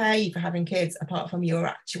can prepare you for having kids apart from your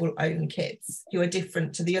actual own kids, who are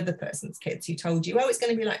different to the other person's kids who told you, oh, it's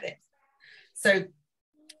going to be like this. So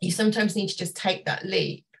you sometimes need to just take that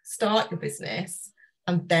leap, start your business,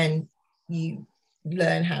 and then you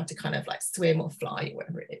learn how to kind of like swim or fly or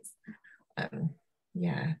whatever it is. I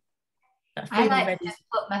like to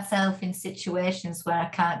put myself in situations where I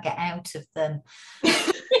can't get out of them.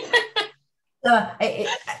 So I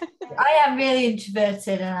am really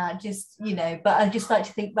introverted, and I just, but I just like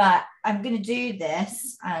to think, right, I'm going to do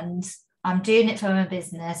this, and I'm doing it for my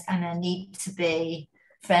business, and I need to be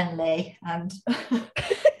friendly, and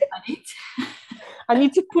I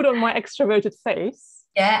need to put on my extroverted face.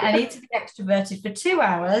 Yeah, I need to be extroverted for 2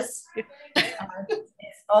 hours.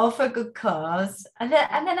 It's all for a good cause, and then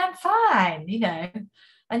I'm fine,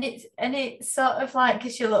 And it's sort of like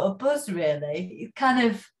it's your little buzz, really.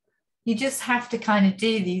 You just have to kind of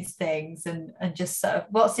do these things and just sort of,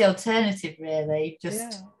 what's the alternative, really?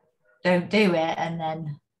 Just don't do it, and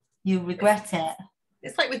then you'll regret it.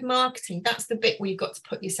 It's like with marketing, that's the bit where you've got to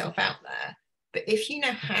put yourself out there. But if you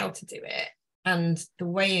know how to do it and the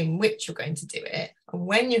way in which you're going to do it and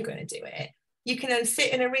when you're going to do it, you can then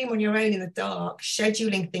sit in a room on your own in the dark,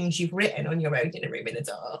 scheduling things you've written on your own in a room in the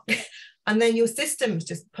dark. And then your systems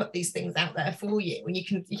just put these things out there for you, and you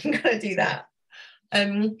can kind of do that.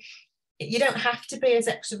 You don't have to be as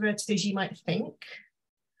extroverted as you might think.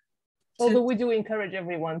 Although we do encourage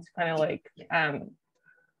everyone to kind of like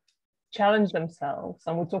challenge themselves,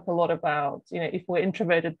 and we talk a lot about, you know, if we're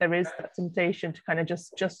introverted, there is that temptation to kind of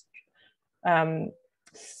just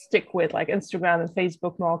stick with like Instagram and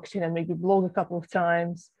Facebook marketing and maybe blog a couple of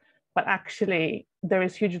times. But actually, there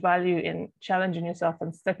is huge value in challenging yourself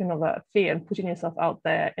and stepping over that fear and putting yourself out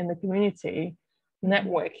there in the community,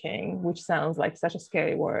 networking, which sounds like such a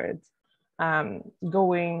scary word.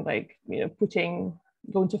 Going like, you know,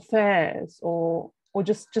 going to fairs or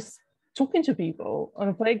just talking to people on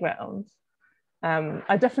a playground.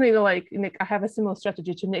 I definitely like Nick. I have a similar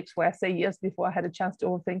strategy to Nick's where I say yes before I had a chance to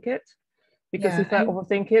overthink it. Because if I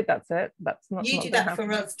overthink it, that's it. That's not. You do that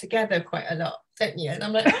for us together quite a lot, don't you? And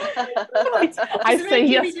I'm like, I say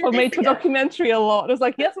yes for Made for Documentary a lot. I was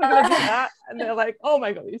like, yes, we're gonna do that, and they're like, oh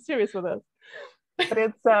my god, are you serious with us? But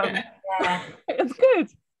it's it's good.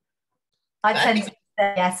 I tend to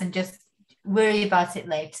say yes and just worry about it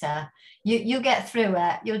later. You'll get through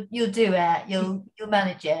it. You'll do it. You'll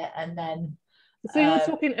manage it, and then. So you were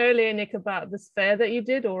talking earlier, Nick, about this fair that you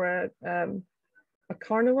did, or a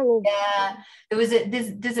carnival? Or... Yeah,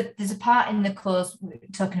 there's a part in the course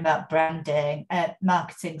talking about branding,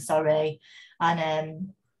 marketing, sorry,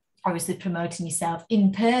 and obviously promoting yourself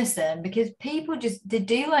in person, because people they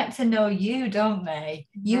do like to know you, don't they?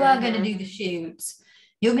 You are going to do the shoots.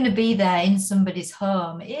 You're going to be there in somebody's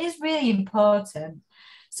home. It is really important.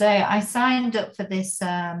 So I signed up for this.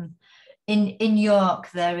 In York,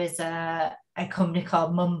 there is a company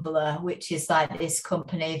called Mumbler, which is like this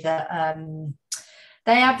company that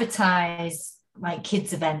they advertise like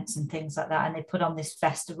kids events and things like that, and they put on this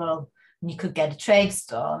festival, and you could get a trade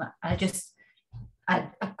store. And I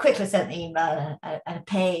quickly sent the email and I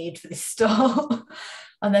paid for this store,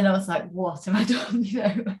 and then I was like, what have I done?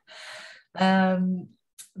 You know.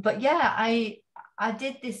 But yeah, I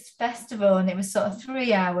did this festival, and it was sort of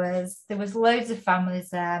 3 hours. There was loads of families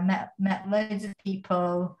there, met loads of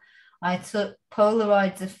people. I took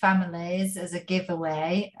Polaroids of families as a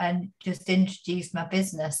giveaway and just introduced my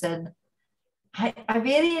business, and I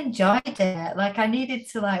really enjoyed it. Like, I needed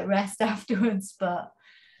to like rest afterwards, but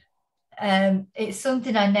it's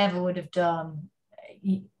something I never would have done.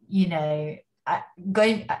 You know, I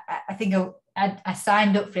think I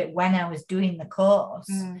signed up for it when I was doing the course.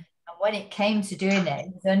 And when it came to doing it,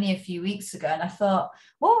 it was only a few weeks ago, and I thought,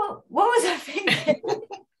 what was I thinking?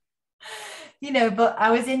 You know, but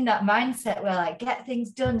I was in that mindset where like, get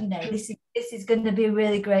things done, you know, this is going to be a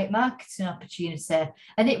really great marketing opportunity.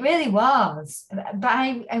 And it really was, but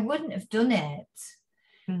I wouldn't have done it.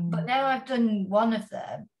 But now I've done one of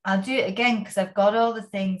them, I'll do it again, because I've got all the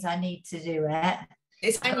things I need to do it.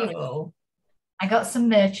 It's annual. I got some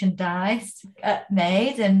merchandise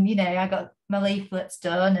made, and, you know, I got my leaflets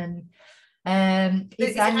done, and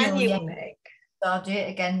it's annual. Nick. So I'll do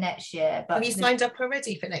it again next year. But have you signed up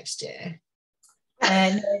already for next year?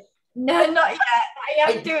 No, not yet.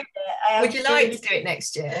 I am doing it. Would you like to do it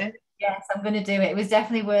next year? Yes, I'm going to do it. It was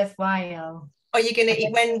definitely worthwhile. Are you going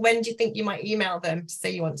to? When do you think you might email them to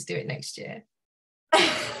say you want to do it next year?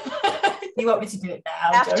 You want me to do it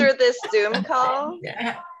now? After this Zoom call?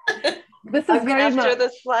 Yeah. This is very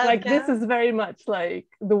much like this is very much like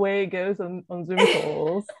the way it goes on Zoom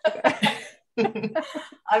calls.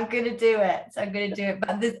 I'm going to do it.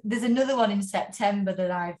 But there's another one in September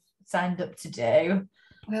that I've signed up to do.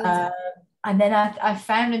 And then I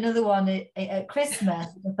found another one at Christmas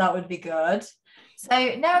I thought would be good.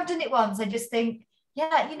 So now I've done it once, I just think,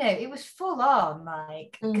 yeah, you know, it was full on,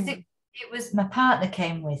 like, because it was, my partner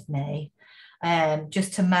came with me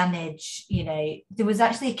just to manage, you know, there was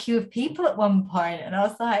actually a queue of people at one point, and I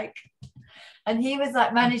was like, and he was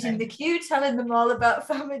like managing the queue, telling them all about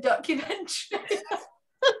Family Documentary.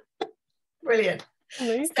 Brilliant.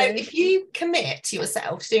 Amazing. So if you commit to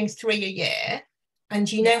yourself to doing 3 a year, and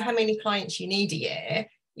you know how many clients you need a year,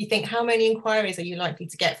 you think, how many inquiries are you likely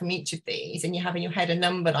to get from each of these? And you have in your head a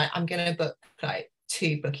number like, I'm going to book like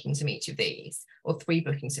 2 bookings from each of these, or 3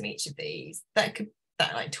 bookings from each of these. That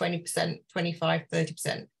like 20%, 25,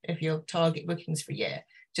 30% of your target bookings for a year,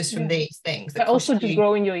 just from these things. But also just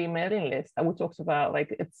growing your emailing list that we talked about.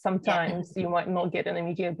 Like, it's sometimes you might not get an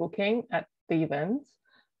immediate booking at the event,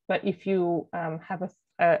 but if you have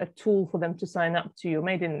a tool for them to sign up to your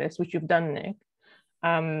mailing list, which you've done, Nick,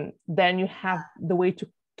 then you have the way to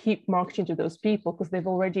keep marketing to those people, because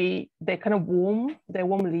they're kind of warm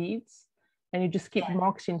leads, and you just keep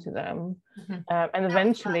marketing to them. And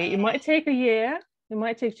eventually it might take a year, it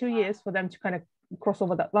might take 2 years for them to kind of cross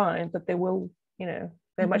over that line, but they will, you know,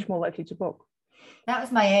 they're much more likely to book. That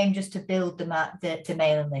was my aim, just to build the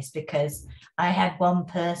mailing list, because I had one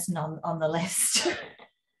person on the list.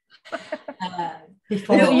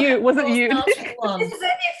 before. Was it you? This was only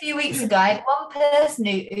a few weeks ago. I had one person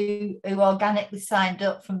who organically signed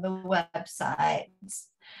up from the website,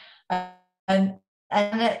 and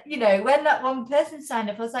you know, when that one person signed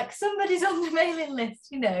up, I was like, somebody's on the mailing list.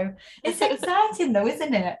 You know, it's exciting though,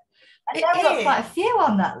 isn't it? And I've got quite a few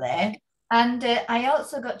on that list. And I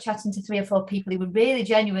also got chatting to 3 or 4 people who were really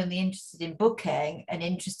genuinely interested in booking and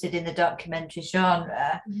interested in the documentary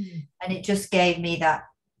genre. And it just gave me that,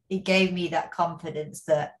 confidence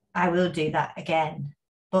that I will do that again.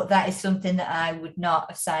 But that is something that I would not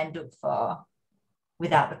have signed up for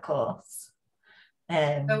without the course.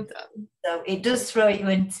 Well done. So it does throw you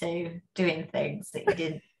into doing things that you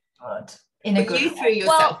didn't want. You threw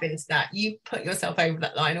yourself into that. You put yourself over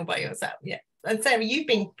that line all by yourself. Yeah. And Sarah, you've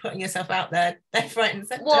been putting yourself out there left, right, and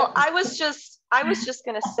centre. Well, I was just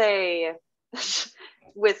gonna say,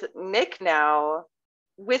 with Nick now,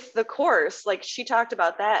 with the course, like she talked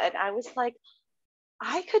about that, and I was like,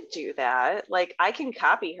 I could do that. Like I can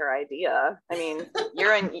copy her idea. I mean,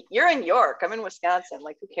 you're in York. I'm in Wisconsin.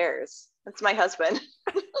 Like who cares? That's my husband.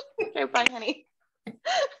 Okay, bye, honey.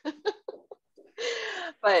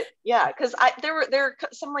 But yeah, because there were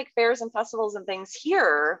some like fairs and festivals and things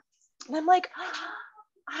here. And I'm like,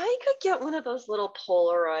 I could get one of those little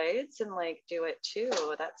Polaroids and like do it too.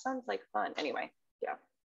 That sounds like fun. Anyway, yeah.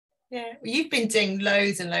 Yeah, well, you've been doing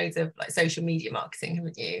loads and loads of like social media marketing,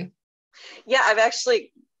 haven't you? Yeah, I've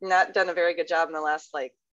actually not done a very good job in the last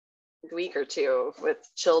like week or two with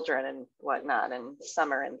children and whatnot and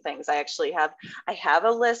summer and things. I have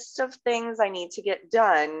a list of things I need to get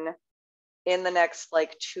done in the next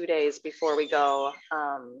like 2 days before we go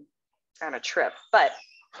on a trip. But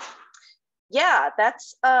yeah,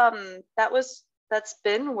 that's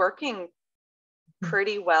been working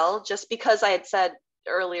pretty well, just because I had said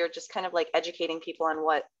earlier, just kind of like educating people on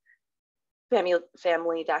what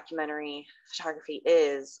family documentary photography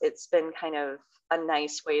is. It's been kind of a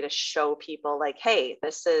nice way to show people like, hey,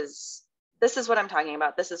 this is what I'm talking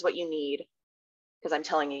about. This is what you need, because I'm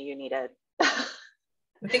telling you need it.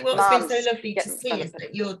 I think what's been so lovely to see is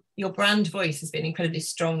that your brand voice has been incredibly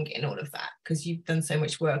strong in all of that, because you've done so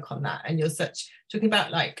much work on that, and you're talking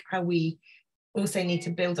about like how we also need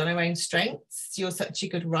to build on our own strengths. You're such a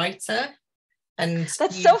good writer, and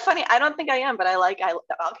that's so funny. I don't think I am, but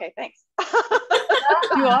okay, thanks.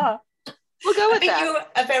 You are. We'll go with that. You're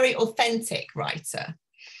a very authentic writer.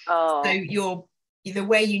 Oh, so the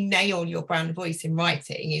way you nail your brand voice in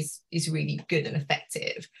writing is really good and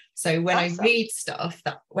effective. So when awesome. I read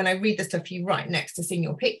the stuff you write next to seeing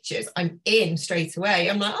your pictures, I'm in straight away.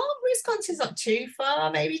 I'm like, oh, Wisconsin's not too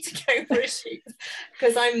far, maybe to go for a shoot,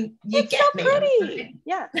 because it's so pretty.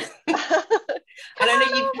 Yeah. And I know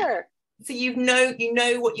you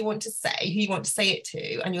know what you want to say, who you want to say it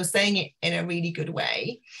to, and you're saying it in a really good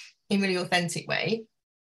way, in a really authentic way,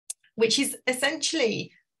 which is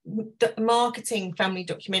essentially the marketing. Family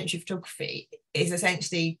documentary photography is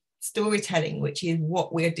essentially storytelling, which is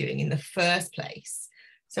what we're doing in the first place.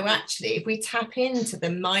 So actually, if we tap into the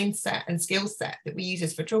mindset and skill set that we use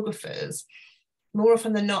as photographers, more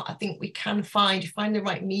often than not, I think we can find the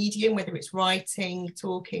right medium, whether it's writing,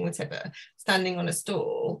 talking, whatever, standing on a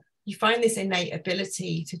stall. You find this innate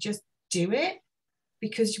ability to just do it,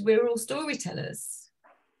 because we're all storytellers.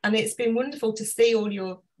 And it's been wonderful to see all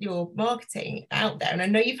your marketing out there. And I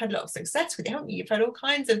know you've had a lot of success with it, haven't you? You've had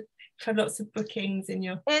lots of bookings in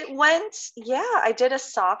your... It went, yeah, I did a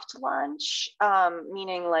soft launch,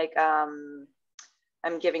 meaning like I'm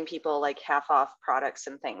giving people like half off products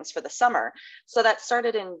and things for the summer. So that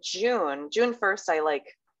started in June 1st. I like,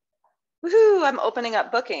 woohoo, I'm opening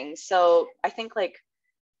up bookings. So I think like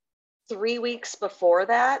 3 weeks before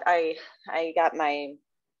that, I got my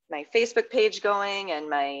Facebook page going and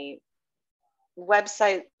my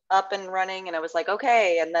website up and running, and I was like,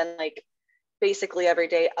 okay. And then like basically every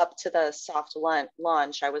day up to the soft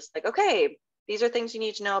launch, I was like, okay, these are things you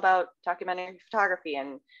need to know about documentary photography,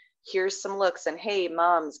 and here's some looks, and hey,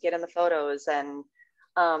 moms, get in the photos, and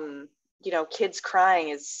kids crying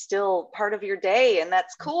is still part of your day, and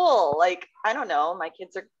that's cool. Like, I don't know, my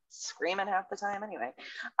kids are screaming half the time anyway.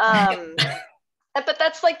 But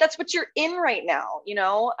that's what you're in right now,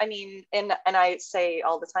 I mean, and I say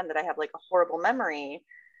all the time that I have like a horrible memory.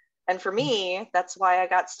 And for me, that's why I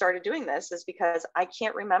got started doing this, is because I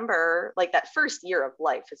can't remember, like that first year of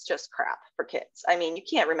life is just crap for kids. I mean, you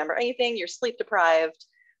can't remember anything, you're sleep deprived,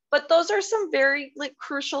 but those are some very like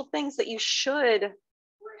crucial things that you should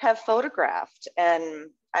have photographed.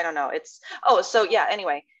 And I don't know,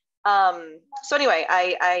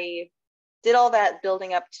 I did all that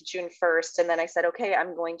building up to June 1st. And then I said, okay,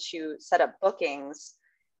 I'm going to set up bookings.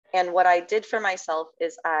 And what I did for myself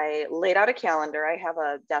is I laid out a calendar. I have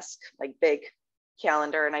a desk, like big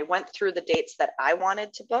calendar, and I went through the dates that I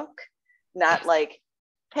wanted to book, not like,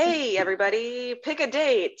 hey, everybody, pick a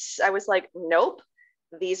date. I was like, nope,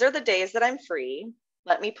 these are the days that I'm free.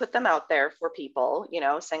 Let me put them out there for people, you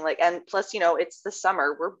know, saying like, and plus, you know, it's the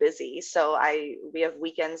summer, we're busy. So we have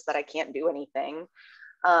weekends that I can't do anything.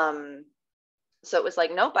 So it was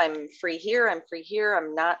like, nope, I'm free here. I'm free here.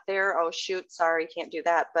 I'm not there. Oh, shoot. Sorry. Can't do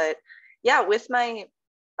that. But yeah, with my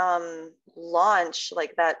launch,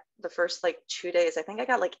 like that, the first like 2 days, I think I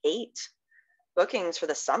got like 8 bookings for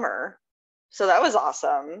the summer. So that was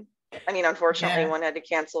awesome. I mean, unfortunately, one had to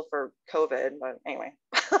cancel for COVID, but anyway.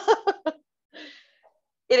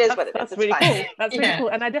 It is what it is. That's really cool. That's really cool.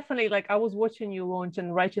 And I definitely, like, I was watching you launch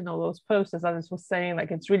and writing all those posts, as I was saying, like,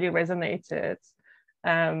 it's really resonated.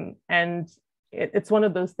 And it's one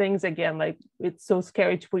of those things, again, like, it's so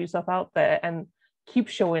scary to put yourself out there and keep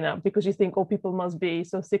showing up because you think, oh, people must be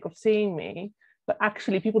so sick of seeing me. But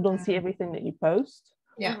actually, people don't see everything that you post.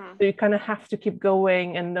 Yeah. So you kind of have to keep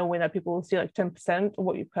going and knowing that people will see like 10% of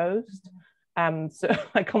what you post. So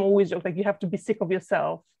like, I'm always joking, like, you have to be sick of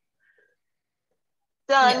yourself.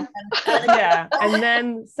 Done. Yeah. And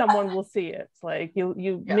then someone will see it. Like,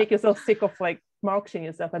 you make yourself sick of like marketing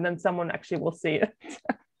yourself, and then someone actually will see it.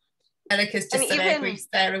 Erica's just said, I agree,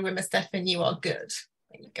 Sarah, with Stefan, you are good.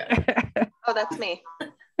 There you go. Oh, that's me.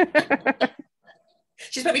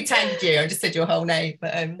 She's probably tagged you. I just said your whole name,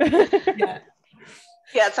 but yeah.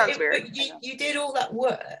 Yeah, it sounds weird. You did all that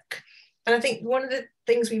work. And I think one of the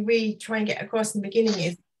things we really try and get across in the beginning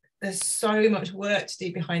is there's so much work to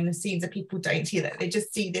do behind the scenes that people don't see that. They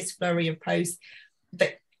just see this flurry of posts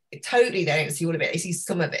that totally they don't see all of it. They see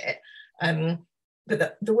some of it.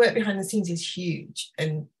 But the work behind the scenes is huge.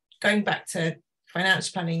 And going back to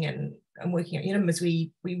financial planning and working out your numbers,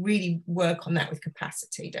 we really work on that with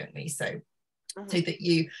capacity, don't we? So that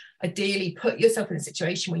you ideally put yourself in a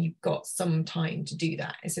situation where you've got some time to do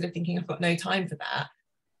that, instead of thinking I've got no time for that.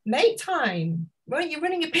 Make time, right? You're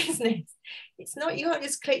running a business. It's not, you can't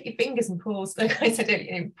just click your fingers and pause, like I said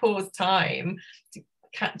earlier, pause time to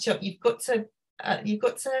catch up. You've got to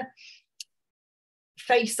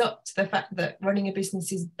face up to the fact that running a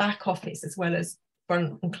business is back office as well as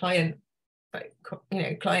front and client,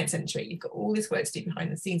 client centric. You've got all this work to do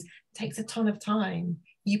behind the scenes. It takes a ton of time.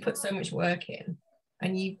 You put so much work in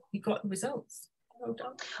and you got the results. Well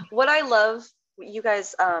done. What I love, you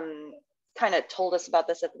guys kind of told us about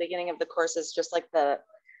this at the beginning of the course, is just like the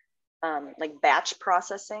like batch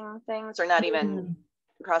processing things, or not even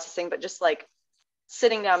processing, but just like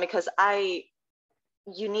sitting down, because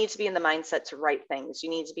you need to be in the mindset to write things. You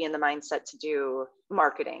need to be in the mindset to do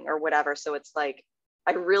marketing or whatever. So it's like,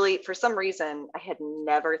 I really, for some reason, I had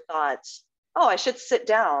never thought, oh, I should sit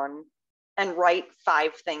down and write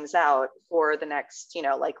 5 things out for the next,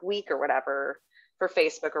 like week or whatever for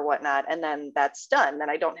Facebook or whatnot. And then that's done. Then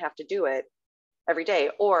I don't have to do it every day.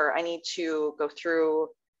 Or I need to go through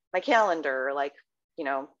my calendar, like,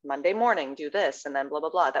 Monday morning, do this, and then blah, blah,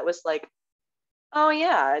 blah. That was like, oh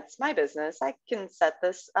yeah, it's my business. I can set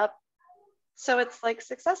this up so it's like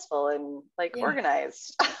successful and like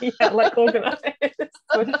organized. Yeah, like organized,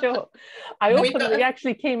 for sure. We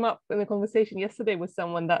actually came up in a conversation yesterday with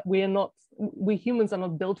someone that we humans are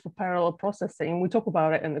not built for parallel processing. We talk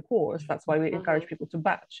about it in the course. That's why we encourage people to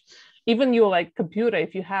batch. Even your like computer,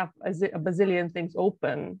 if you have a bazillion things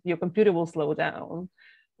open, your computer will slow down.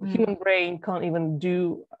 Human brain can't even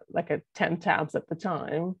do like 10 tabs at the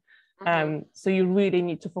time. So you really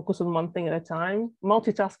need to focus on one thing at a time.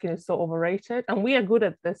 Multitasking is so overrated, and we are good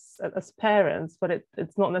at this as parents, but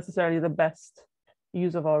it's not necessarily the best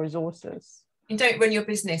use of our resources. You don't run your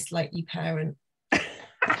business like you parent. No.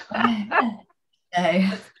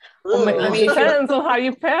 It depends on how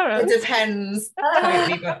you parent. It depends.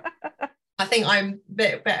 Totally, but I think I'm a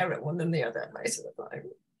bit better at one than the other most of the time.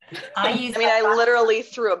 I literally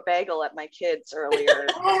threw a bagel at my kids earlier.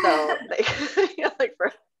 So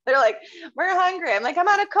they're like, we're hungry. I'm like, I'm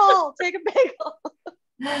on a call. Take a bagel.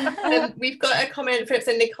 And we've got a comment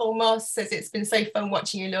from Nicole Moss says, it's been so fun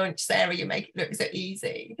watching you launch, Sarah. You make it look so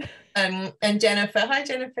easy. And Jennifer, hi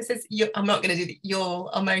Jennifer, says, I'm not going to do that. You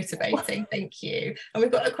are motivating. Thank you. And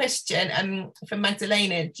we've got a question from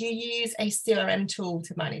Magdalena. Do you use a CRM tool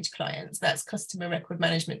to manage clients? That's customer record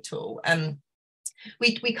management tool.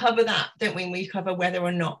 We cover that, don't we? We cover whether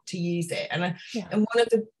or not to use it, and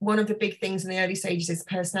one of the big things in the early stages is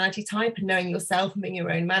personality type and knowing yourself and being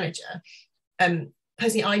your own manager.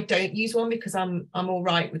 Personally, I don't use one because I'm all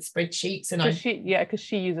right with spreadsheets, and because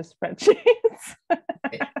she uses spreadsheets.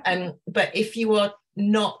 But if you are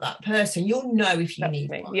not that person, you'll know if you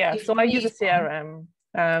need one. Yeah, so I use a CRM.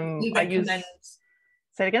 I use.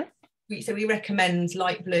 Say it again. So we recommend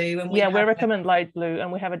light blue, and we recommend light blue,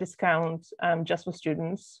 and we have a discount just for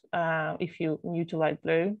students if you're new to light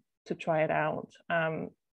blue to try it out.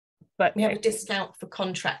 But we have a discount for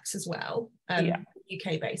contracts as well.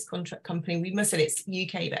 UK-based contract company. We must say it's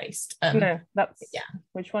UK-based. No, that's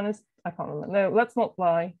Which one is? I can't remember. No, let's not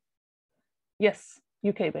lie. Yes,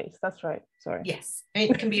 UK-based. That's right. Sorry. Yes,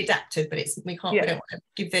 it can be adapted, but we don't want to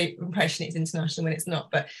give the impression it's international when it's not.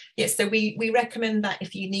 But yes, so we recommend that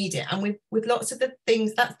if you need it, and with lots of the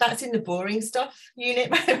things that's in the boring stuff unit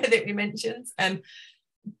that we mentioned.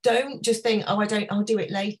 Don't just think, I'll do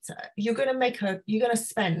it later. You're going to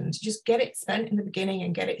spend, just get it spent in the beginning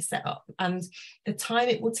and get it set up. And the time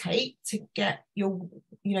it will take to get your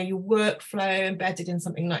workflow embedded in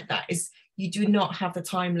something like that is, you do not have the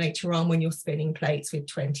time later on when you're spinning plates with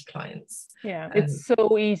 20 clients. Yeah, it's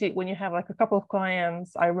so easy when you have like a couple of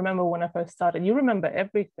clients. I remember when I first started, you remember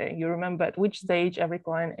everything. You remember at which stage every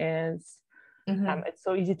client is. It's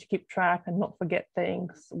so easy to keep track and not forget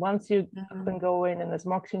things. Once you can go in and there's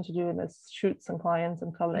marketing to do and there's shoots and clients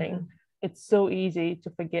and culling, it's so easy to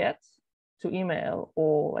forget to email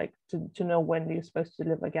or like to know when you're supposed to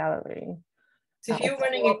deliver a gallery. So if you're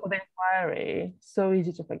running the inquiry, so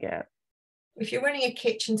easy to forget. If you're running a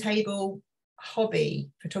kitchen table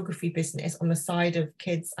hobby photography business on the side of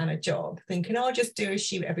kids and a job, thinking I'll just do a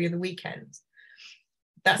shoot every other weekend.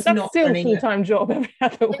 That's not still a full-time job every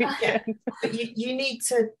other weekend. Yeah. But you need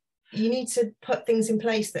to put things in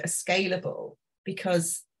place that are scalable,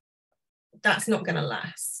 because that's not going to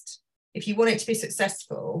last. If you want it to be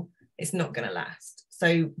successful, it's not going to last.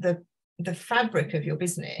 So the fabric of your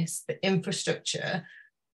business, the infrastructure,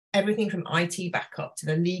 everything from IT backup to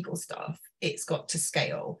the legal stuff, it's got to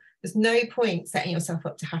scale. There's no point setting yourself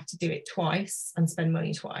up to have to do it twice and spend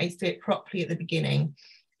money twice. Do it properly at the beginning.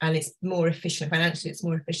 And it's more efficient financially, it's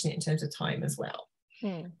more efficient in terms of time as well.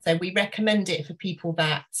 So we recommend it for people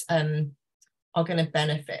that are going to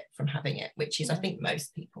benefit from having it, which is I think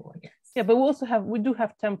most people, I guess. Yeah, but we do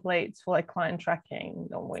have templates for like client tracking,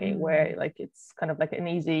 don't we? Where like it's kind of like an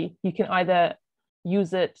easy, you can either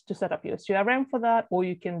use it to set up your CRM for that, or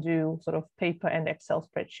you can do sort of paper and Excel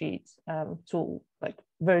spreadsheets tool like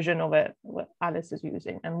version of it what Alice is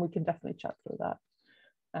using, and we can definitely chat through that.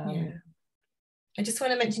 I just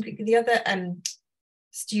want to mention quickly the other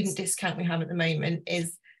student discount we have at the moment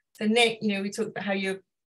is, so Nick, we talked about how you're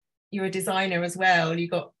a designer as well. You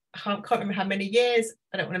got, I can't remember how many years.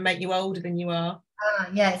 I don't want to make you older than you are.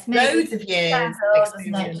 It's loads of years.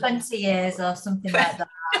 20 years or something like that.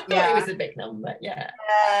 It was a big number.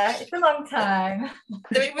 It's a long time.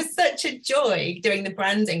 So it was such a joy doing the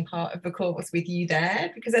branding part of the course with you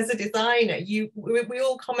there, because as a designer, we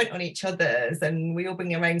all comment on each other's and we all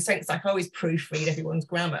bring our own strengths. Like I always proofread everyone's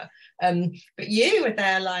grammar, but you were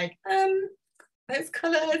there like those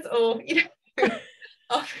colours, or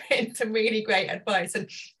offering some really great advice. And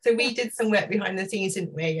so we did some work behind the scenes,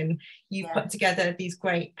 didn't we? And you put together these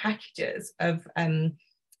great packages of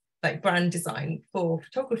like brand design for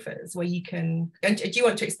photographers, where you can, do you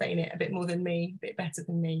want to explain it a bit more than me, a bit better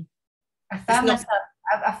than me? I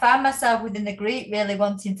found myself within the group really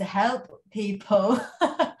wanting to help people.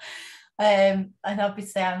 And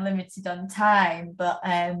obviously I'm limited on time, but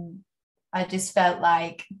I just felt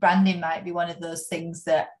like branding might be one of those things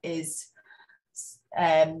that is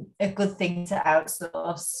a good thing to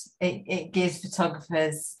outsource. It gives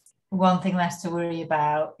photographers one thing less to worry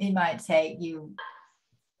about. It might take you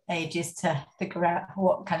ages to figure out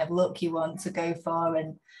what kind of look you want to go for,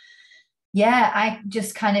 and I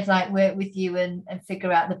just kind of like work with you and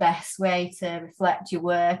figure out the best way to reflect your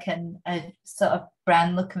work and a sort of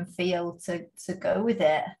brand look and feel to go with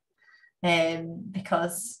it,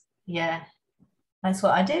 because that's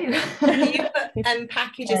what I do. You put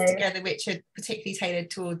packages together which are particularly tailored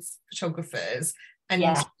towards photographers, and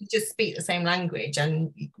you just speak the same language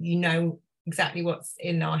and you know exactly what's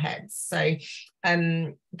in our heads. So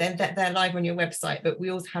they're live on your website, but we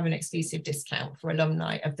also have an exclusive discount for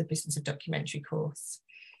alumni of the Business of Documentary course.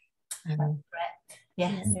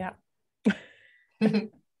 Yes. Which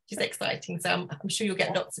is exciting. So I'm sure you'll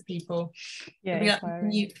get lots of people. You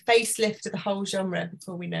facelift to the whole genre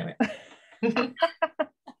before we know it.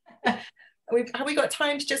 Have we got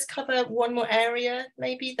time to just cover one more area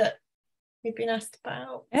maybe that we've been asked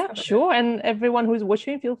about? Sure. And everyone who's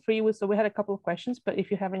watching, feel free. So we had a couple of questions, but if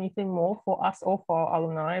you have anything more for us or for our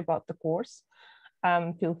alumni about the course,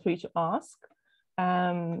 feel free to ask.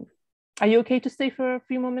 Are you okay to stay for a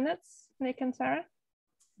few more minutes, Nick and Sarah?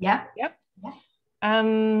 Yeah. Yep.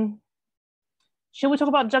 should we talk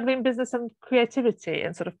about juggling business and creativity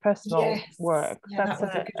and sort of personal work? Yeah, that's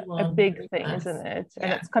a big thing, isn't it?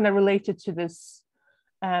 And it's kind of related to this,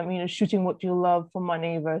 shooting what you love for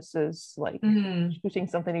money versus like shooting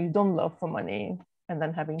something you don't love for money, and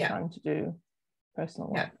then having time to do personal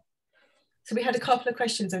work. So we had a couple of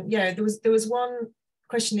questions, and there was one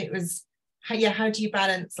question. It was, how do you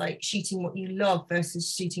balance like shooting what you love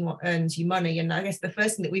versus shooting what earns you money? And I guess the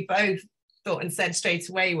first thing that we both thought and said straight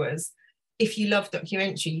away was, if you love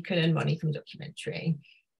documentary, you can earn money from documentary.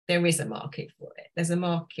 There is a market for it. There's a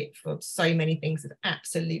market for so many things. There's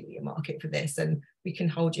absolutely a market for this, and we can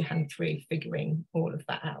hold your hand through figuring all of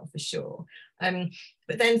that out for sure.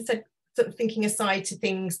 But then sort of thinking aside to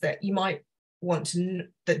things that you might want to,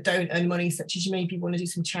 that don't earn money, such as you maybe want to do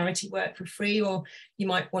some charity work for free, or you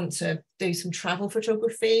might want to do some travel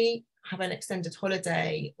photography, have an extended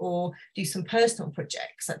holiday, or do some personal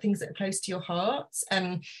projects, like things that are close to your heart.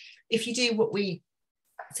 If you do what we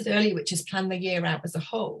said earlier, which is plan the year out as a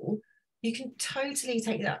whole, you can totally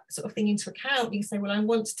take that sort of thing into account. You can say, well, I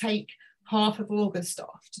want to take half of August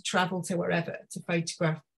off to travel to wherever to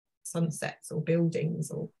photograph sunsets or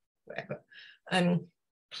buildings or whatever.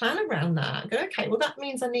 Plan around that. Go, okay, well, that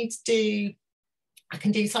means I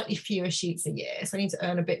can do slightly fewer shoots a year, so I need to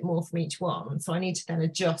earn a bit more from each one. So I need to then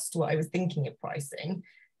adjust what I was thinking of pricing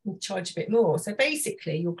and charge a bit more. So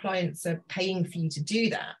basically, your clients are paying for you to do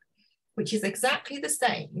that, which is exactly the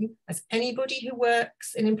same as anybody who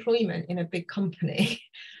works in employment in a big company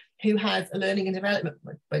who has a learning and development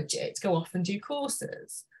budget to go off and do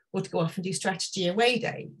courses or to go off and do strategy away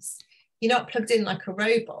days. You're not plugged in like a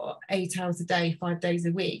robot 8 hours a day, 5 days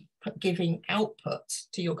a week, giving output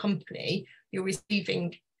to your company. You're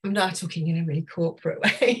receiving, I'm not talking in a really corporate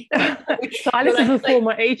way. So Alice is a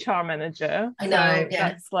former HR manager. I know, so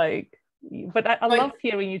that's like, but I love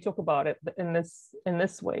hearing you talk about it in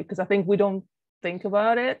this way, because I think we don't think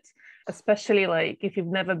about it, especially like if you've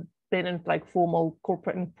never been in like formal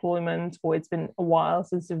corporate employment, or it's been a while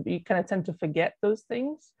since you kind of tend to forget those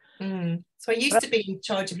things. So I used to be in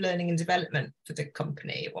charge of learning and development for the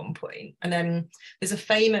company at one point, and then there's a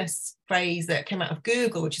famous phrase that came out of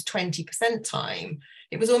Google, which is 20% time.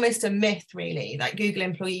 It was almost a myth, really, like Google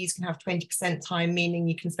employees can have 20% time, meaning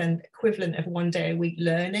you can spend equivalent of 1 day a week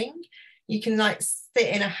learning. You can like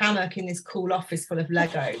sit in a hammock in this cool office full of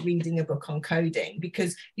Lego reading a book on coding,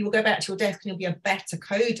 because you will go back to your desk and you'll be a better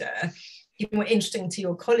coder, even more interesting to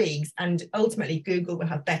your colleagues, and ultimately Google will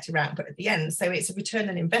have better output at the end. So it's a return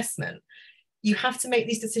on investment. You have to make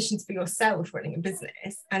these decisions for yourself running a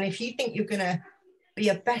business, and if you think you're going to be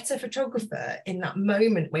a better photographer in that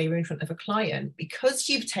moment where you're in front of a client because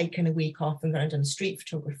you've taken a week off and gone and done street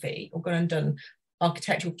photography, or gone and done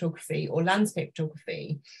architectural photography or landscape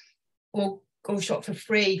photography, or shot for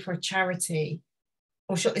free for a charity,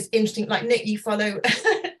 or shot this interesting, like Nick, you follow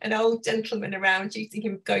an old gentleman around shooting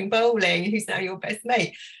him going bowling, who's now your best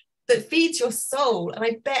mate, that feeds your soul. And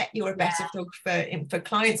I bet you're a better photographer for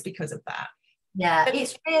clients because of that. Yeah,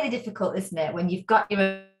 it's really difficult, isn't it, when you've got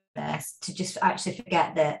your business, to just actually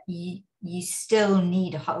forget that you still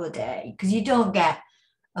need a holiday, because you don't get,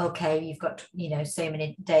 okay, you've got, so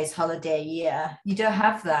many days holiday a year. You don't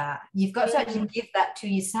have that. You've got to actually give that to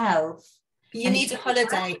yourself. You need a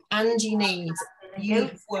holiday, and you need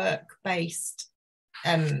work-based,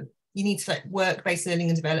 you need to like work-based learning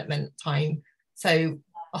and development time. So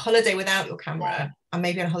a holiday without your camera, and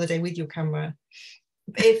maybe on a holiday with your camera.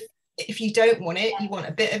 If you don't want it, you want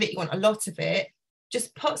a bit of it, you want a lot of it,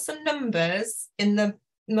 just put some numbers in the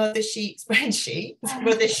mothership spreadsheet,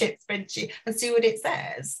 and see what it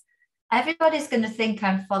says. Everybody's going to think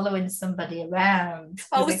I'm following somebody around.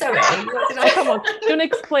 Oh, sorry. Come on, don't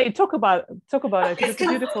explain. Talk about it. It's a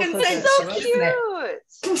beautiful process. So cute.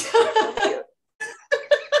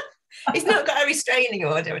 He's not got a restraining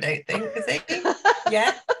order, I don't think, has he?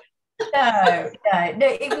 Yeah. No.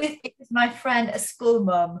 It was my friend, a school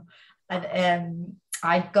mum, and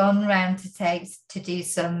I'd gone round to do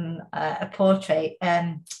some a portfolio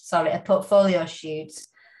shoot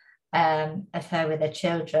of her with her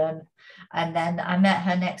children, and then I met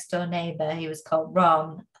her next door neighbour. He was called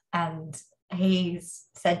Ron, and he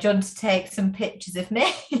said, "Do you want to take some pictures of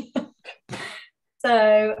me?"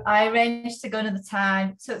 So I arranged to go another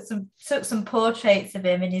time, took some portraits of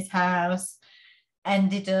him in his house,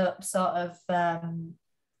 ended up sort of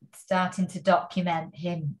starting to document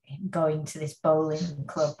him going to this bowling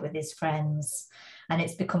club with his friends, and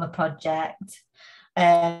it's become a project.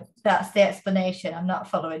 That's the explanation. I'm not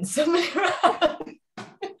following somebody around.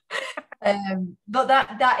 But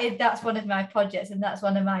that's one of my projects, and that's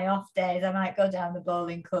one of my off days. I might go down the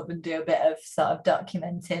bowling club and do a bit of sort of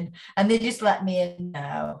documenting, and they just let me in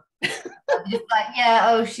now. I'm just like, yeah,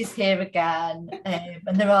 oh, she's here again,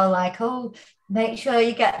 and they're all like, oh, make sure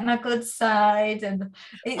you get my good side, and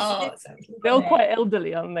they're all quite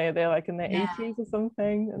elderly, aren't they? They're like in their 80s or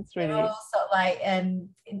something. It's really, they're all sort of like in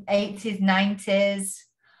 80s, 90s,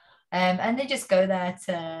 and they just go there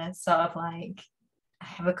to sort of like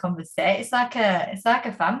have a conversation. It's like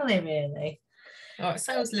a family, really. Oh, it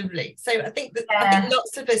sounds lovely. So I think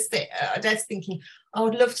lots of us sit at our desk thinking, I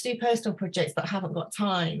would love to do personal projects, but I haven't got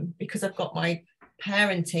time because I've got my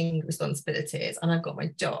parenting responsibilities and I've got my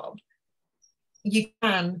job. You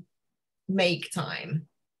can make time.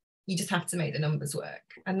 You just have to make the numbers work.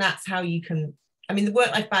 And that's how you can, I mean, the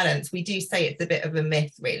work-life balance, we do say it's a bit of a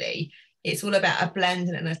myth, really. It's all about a blend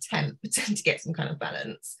and an attempt to get some kind of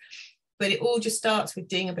balance. But it all just starts with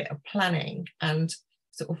doing a bit of planning and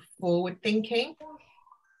sort of forward thinking.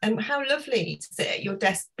 And how lovely to sit at your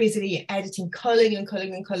desk busily editing, culling,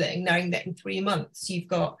 knowing that in 3 months you've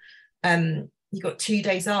got 2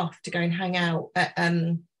 days off to go and hang out at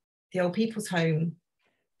the old people's home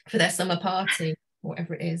for their summer party,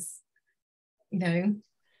 whatever it is, you know.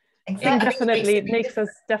 Exactly. It makes us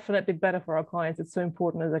definitely better for our clients. It's so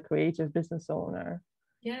important as a creative business owner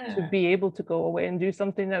to be able to go away and do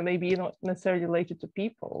something that maybe not necessarily related to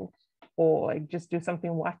people, or like just do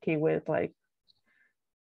something wacky with like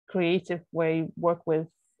creative way, work with,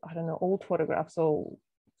 I don't know, old photographs or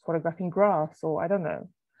photographing graphs, or I don't know,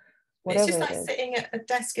 whatever. It's just like sitting at a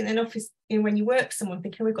desk in an office, when you work for someone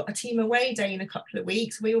thinking, we've got a team away day in a couple of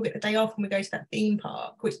weeks, we all get the day off and we go to that theme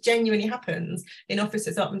park, which genuinely happens in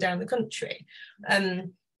offices up and down the country.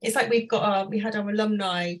 It's like we had our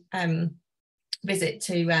alumni visit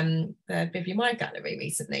to the Vivian Wyatt Gallery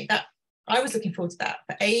recently. That I was looking forward to that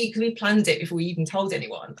for because we planned it before we even told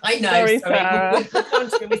anyone. I know, sorry. We'll come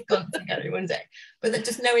to the Wisconsin Gallery one day, but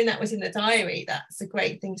just knowing that was in the diary, that's a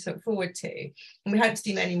great thing to look forward to, and we hope to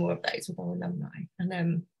do many more of those with our alumni.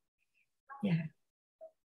 And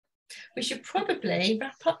we should probably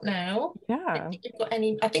wrap up now.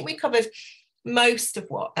 I think we covered most of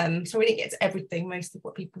what so we didn't get to everything, most of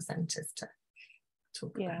what people sent us to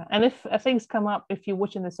talk about. And if things come up, if you're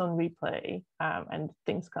watching this on replay and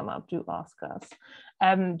things come up, do ask us.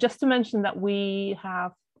 Just to mention that we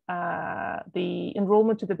have the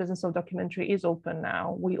enrollment to the Business of Documentary is open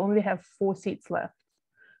now. We only have 4 seats left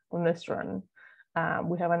on this run.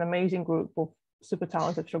 We have an amazing group of super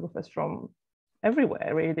talented photographers from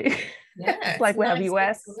everywhere, really. It's like we have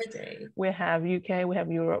US, we have UK, we have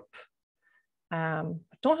Europe.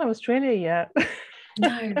 Don't have Australia yet.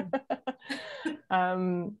 No.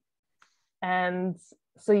 And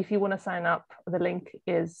so if you want to sign up, the link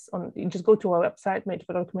is on, you just go to our website,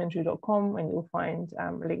 madefordocumentary.com, and you'll find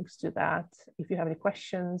links to that. If you have any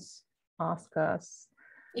questions, ask us.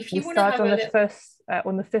 If you want to start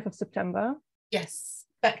on the 5th of September. Yes,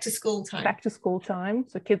 back to school time. Back to school time.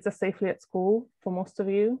 So kids are safely at school for most of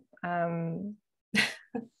you.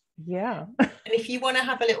 Yeah. And if you want to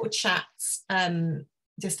have a little chat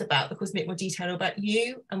just about the cosmetic, more detail about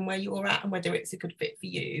you and where you're at and whether it's a good fit for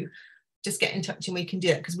you, just get in touch and we can do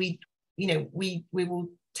it, because we will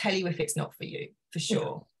tell you if it's not for you, for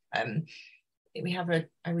sure. We have a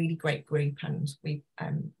really great group, and we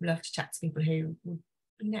love to chat to people who will,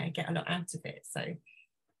 get a lot out of it, so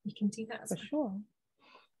you can do that as for well. Sure.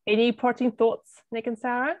 Any parting thoughts, Nick and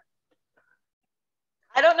Sarah?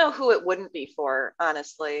 I don't know who it wouldn't be for,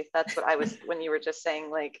 honestly. That's what I was, when you were just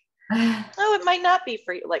saying, like, oh, it might not be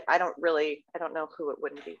for you. Like, I don't know who it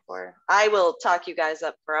wouldn't be for. I will talk you guys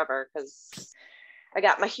up forever, because I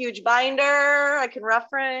got my huge binder I can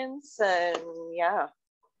reference, and yeah,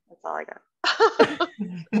 that's all I got.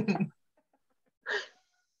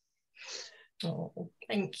 Oh,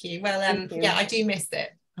 thank you. Well, yeah, I do miss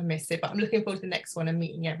it. I miss it, but I'm looking forward to the next one and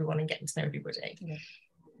meeting everyone and getting to know everybody. Yeah.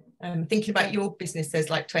 Thinking about your business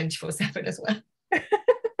as like 24/7 as well.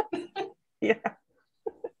 Yeah.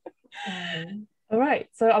 All right,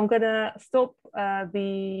 so I'm gonna stop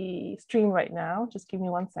the stream right now. Just give me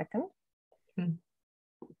 1 second.